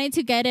kind of wanted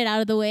to get it out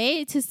of the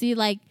way to see,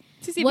 like,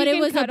 what it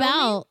was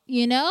about,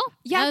 you know?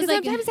 Yeah, because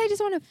like, sometimes I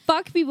just want to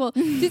fuck people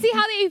to see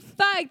how they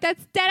fuck.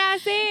 That's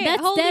dead-ass it.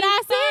 That's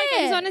dead-ass it. I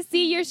just want to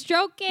see you're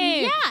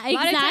stroking. Yeah,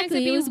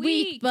 exactly. It was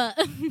weak, but...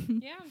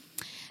 yeah.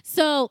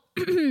 So,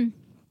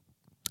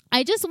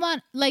 I just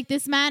want... Like,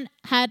 this man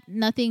had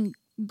nothing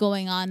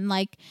going on.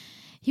 Like,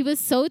 he was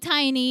so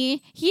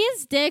tiny.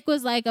 His dick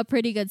was, like, a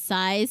pretty good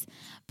size.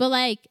 But,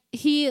 like,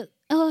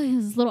 oh,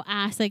 his little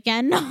ass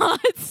again. No,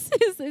 it's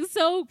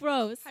so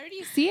gross. How did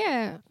you see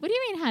it? What do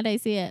you mean, how did I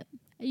see it?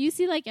 You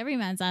see like every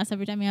man's ass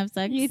every time you have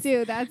sex. You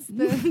do. That's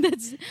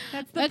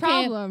the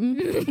problem.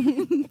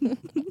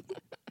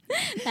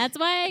 That's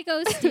why I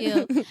ghost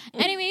you.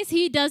 Anyways,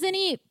 he doesn't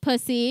eat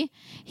pussy.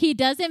 He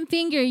doesn't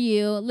finger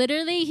you.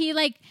 Literally, he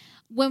like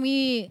when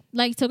we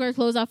like took our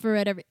clothes off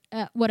or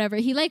whatever,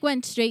 he like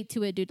went straight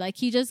to it, dude. Like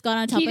he just got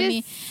on top of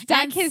me,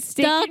 stuck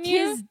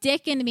his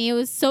dick in me. It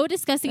was so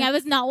disgusting. I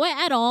was not wet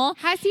at all.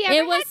 Has he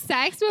ever had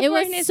sex before? It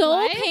was in his so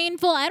life?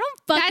 painful. I don't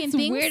fucking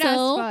think weird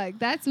so. As fuck.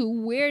 That's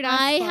weird. As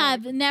I fuck.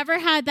 have never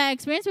had that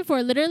experience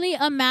before. Literally,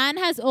 a man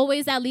has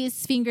always at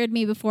least fingered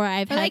me before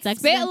I've had sex.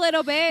 Spit a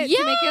little bit. Yeah,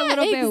 to make it a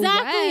little bit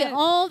wet.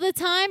 All the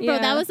time, bro.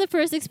 Yeah. That was the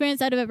first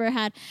experience I'd have ever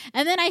had.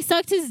 And then I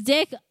sucked his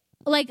dick.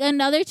 Like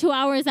another 2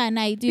 hours at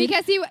night, dude.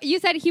 Because you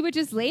said he would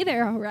just lay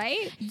there,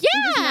 right?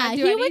 Yeah,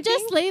 he would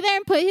just lay there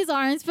and put his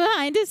arms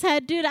behind his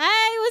head, dude.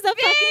 I was a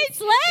fucking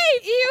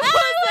slave. You was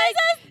like,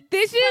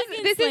 this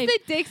is the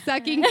dick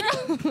sucking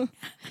girl.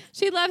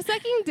 She loves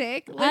sucking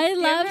dick. I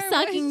love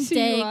sucking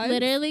dick.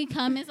 Literally,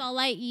 cum is all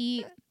I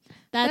eat.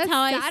 That's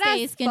how I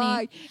stay skinny.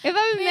 Fuck. If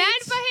a man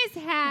put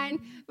his hand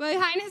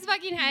behind his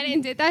fucking head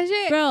and did that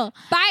shit, bro,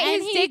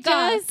 bite his dick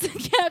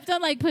off. Kept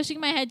on like pushing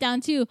my head down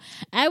too.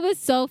 I was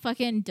so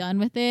fucking done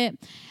with it.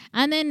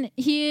 And then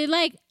he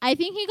like, I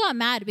think he got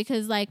mad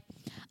because like,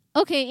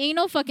 okay, ain't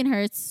no fucking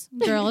hurts,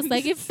 girls.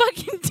 Like it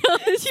fucking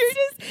does. You're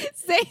just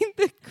saying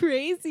the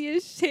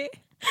craziest shit.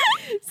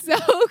 So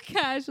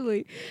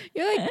casually.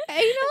 You're like,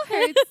 ain't no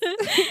hurts.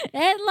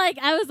 And like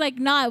I was like,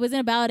 nah, it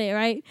wasn't about it,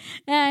 right?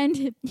 And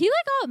he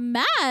like got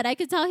mad. I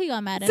could tell he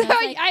got mad. And so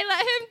I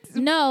let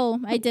him No,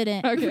 I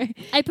didn't. Okay.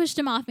 I pushed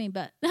him off me,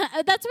 but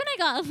that's when I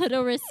got a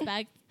little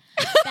respect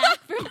back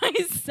for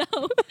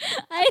myself.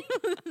 I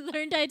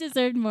learned I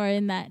deserved more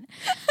in that.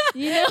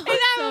 You know? In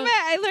that moment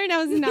I learned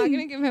I was not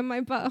gonna give him my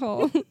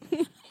butthole.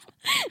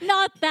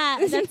 Not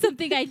that. That's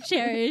something I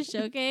cherish,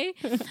 okay?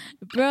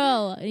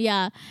 Bro,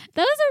 yeah.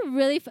 That was a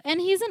really... and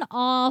he's an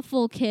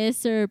awful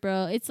kisser,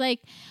 bro. It's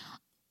like...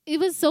 it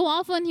was so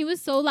awful, and he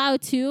was so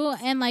loud too.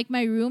 And like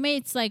my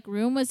roommate's like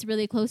room was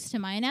really close to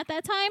mine at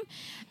that time,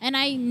 and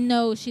I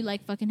know she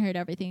like fucking heard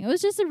everything. It was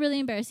just a really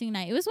embarrassing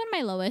night. It was one of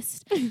my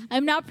lowest.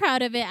 I'm not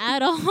proud of it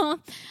at all.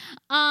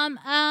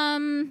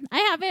 I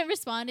haven't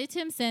responded to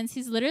him since.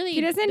 He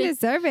doesn't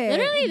deserve it.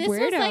 Literally, this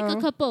was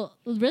like a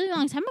really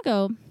long time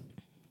ago,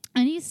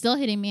 and he's still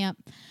hitting me up.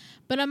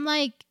 But I'm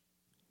like,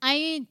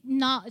 I'm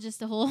not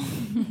just a whole.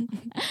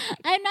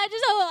 I'm not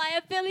just a whole. I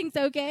have feelings,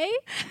 okay?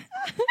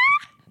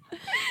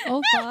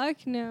 Oh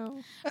fuck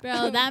no,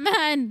 bro, that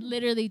man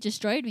literally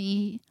destroyed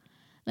me.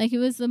 Like, it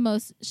was the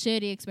most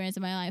shitty experience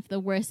of my life, the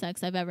worst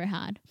sex I've ever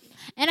had.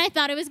 And I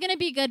thought it was gonna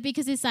be good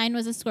because his sign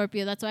was a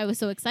Scorpio. That's why I was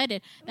so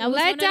excited. That was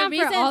one of the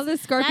reasons. For all the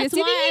Scorpios. That's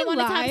why I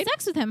wanted to have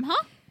sex with him,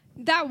 huh?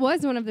 That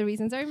was one of the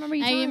reasons. I remember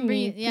you telling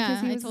me. Yeah,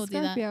 I told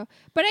you that.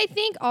 But I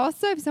think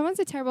also if someone's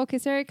a terrible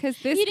kisser, because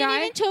this guy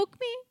didn't even choke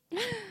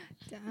me.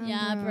 Damn,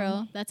 yeah,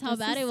 bro. That's how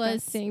bad it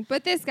was.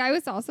 But this guy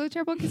was also a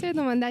terrible kisser,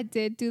 the one that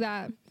did do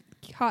that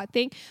hot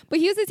thing, but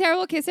he was a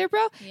terrible kisser,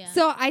 bro. Yeah.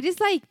 So I just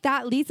like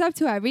that leads up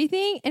to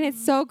everything, and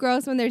it's so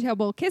gross when they're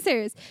terrible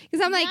kissers,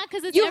 because I'm like,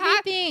 because you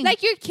everything.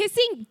 Like, you're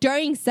kissing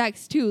during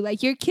sex too,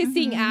 like you're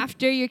kissing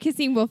after, you're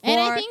kissing before, and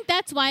I think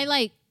that's why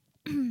like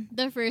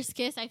the first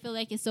kiss I feel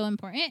like is so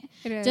important.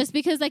 It is. Just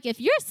because like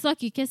if you're a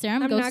sucky kisser,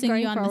 I'm ghosting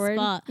you on the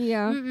spot.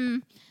 Yeah.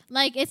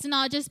 Like, it's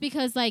not just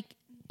because like,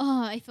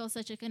 oh, I feel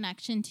such a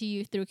connection to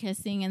you through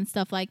kissing and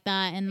stuff like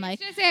that. And like,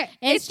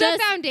 it's the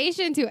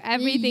foundation to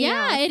everything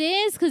else. It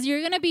is, because you're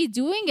going to be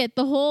doing it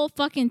the whole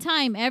fucking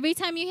time. Every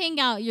time you hang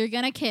out, you're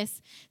going to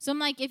kiss. So I'm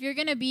like, if you're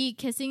going to be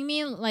kissing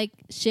me like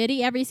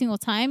shitty every single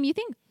time, you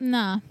think,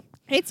 nah.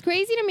 It's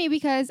crazy to me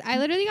because I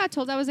literally got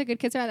told I was a good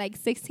kisser at like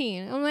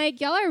 16. I'm like,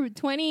 y'all are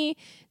 20,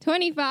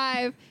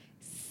 25,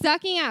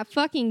 sucking at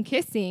fucking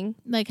kissing.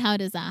 Like, how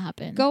does that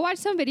happen? Go watch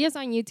some videos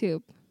on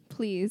YouTube.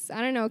 Please.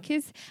 I don't know.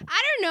 Kiss.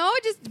 I don't know.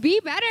 Just be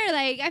better.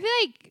 Like, I feel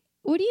like,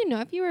 what do you know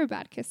if you were a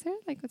bad kisser?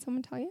 Like, would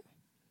someone tell you?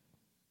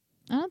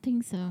 I don't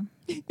think so.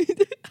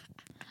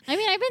 I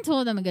mean, I've been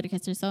told I'm a good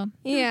kisser, so.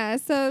 Yeah,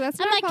 so that's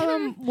not a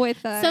problem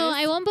with us. So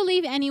I won't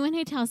believe anyone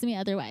who tells me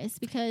otherwise,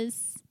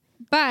 because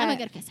I'm a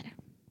good kisser.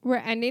 We're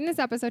ending this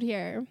episode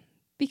here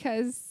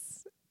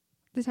because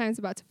the time's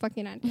about to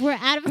fucking end. We're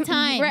out of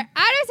time. We're out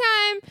of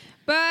time.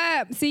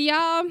 But see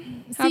y'all.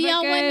 See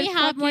y'all when we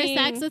have more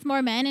sex with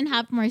more men and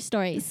have more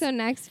stories. So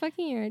next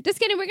fucking year. Just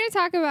kidding. We're going to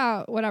talk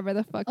about whatever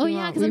the fuck we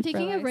want. Because I'm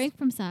taking a break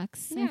from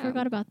sex. Yeah, I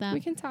forgot about that. We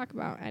can talk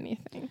about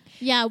anything.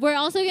 Yeah, we're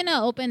also going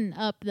to open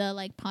up the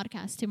like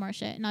podcast to more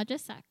shit, not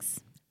just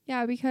sex.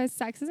 Yeah, because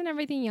sex isn't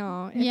everything,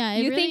 y'all. If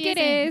you really think it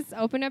is,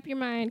 open up your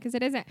mind, because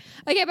it isn't.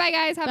 Okay, bye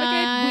guys. Have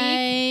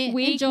a good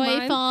week. Enjoy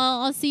month.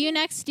 fall. I'll see you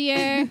next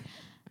year.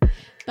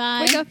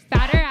 Bye. With a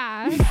fatter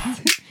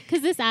ass.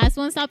 Because this ass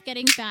won't stop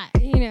getting fat.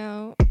 You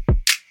know.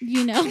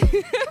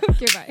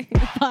 Okay, bye.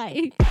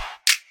 Bye.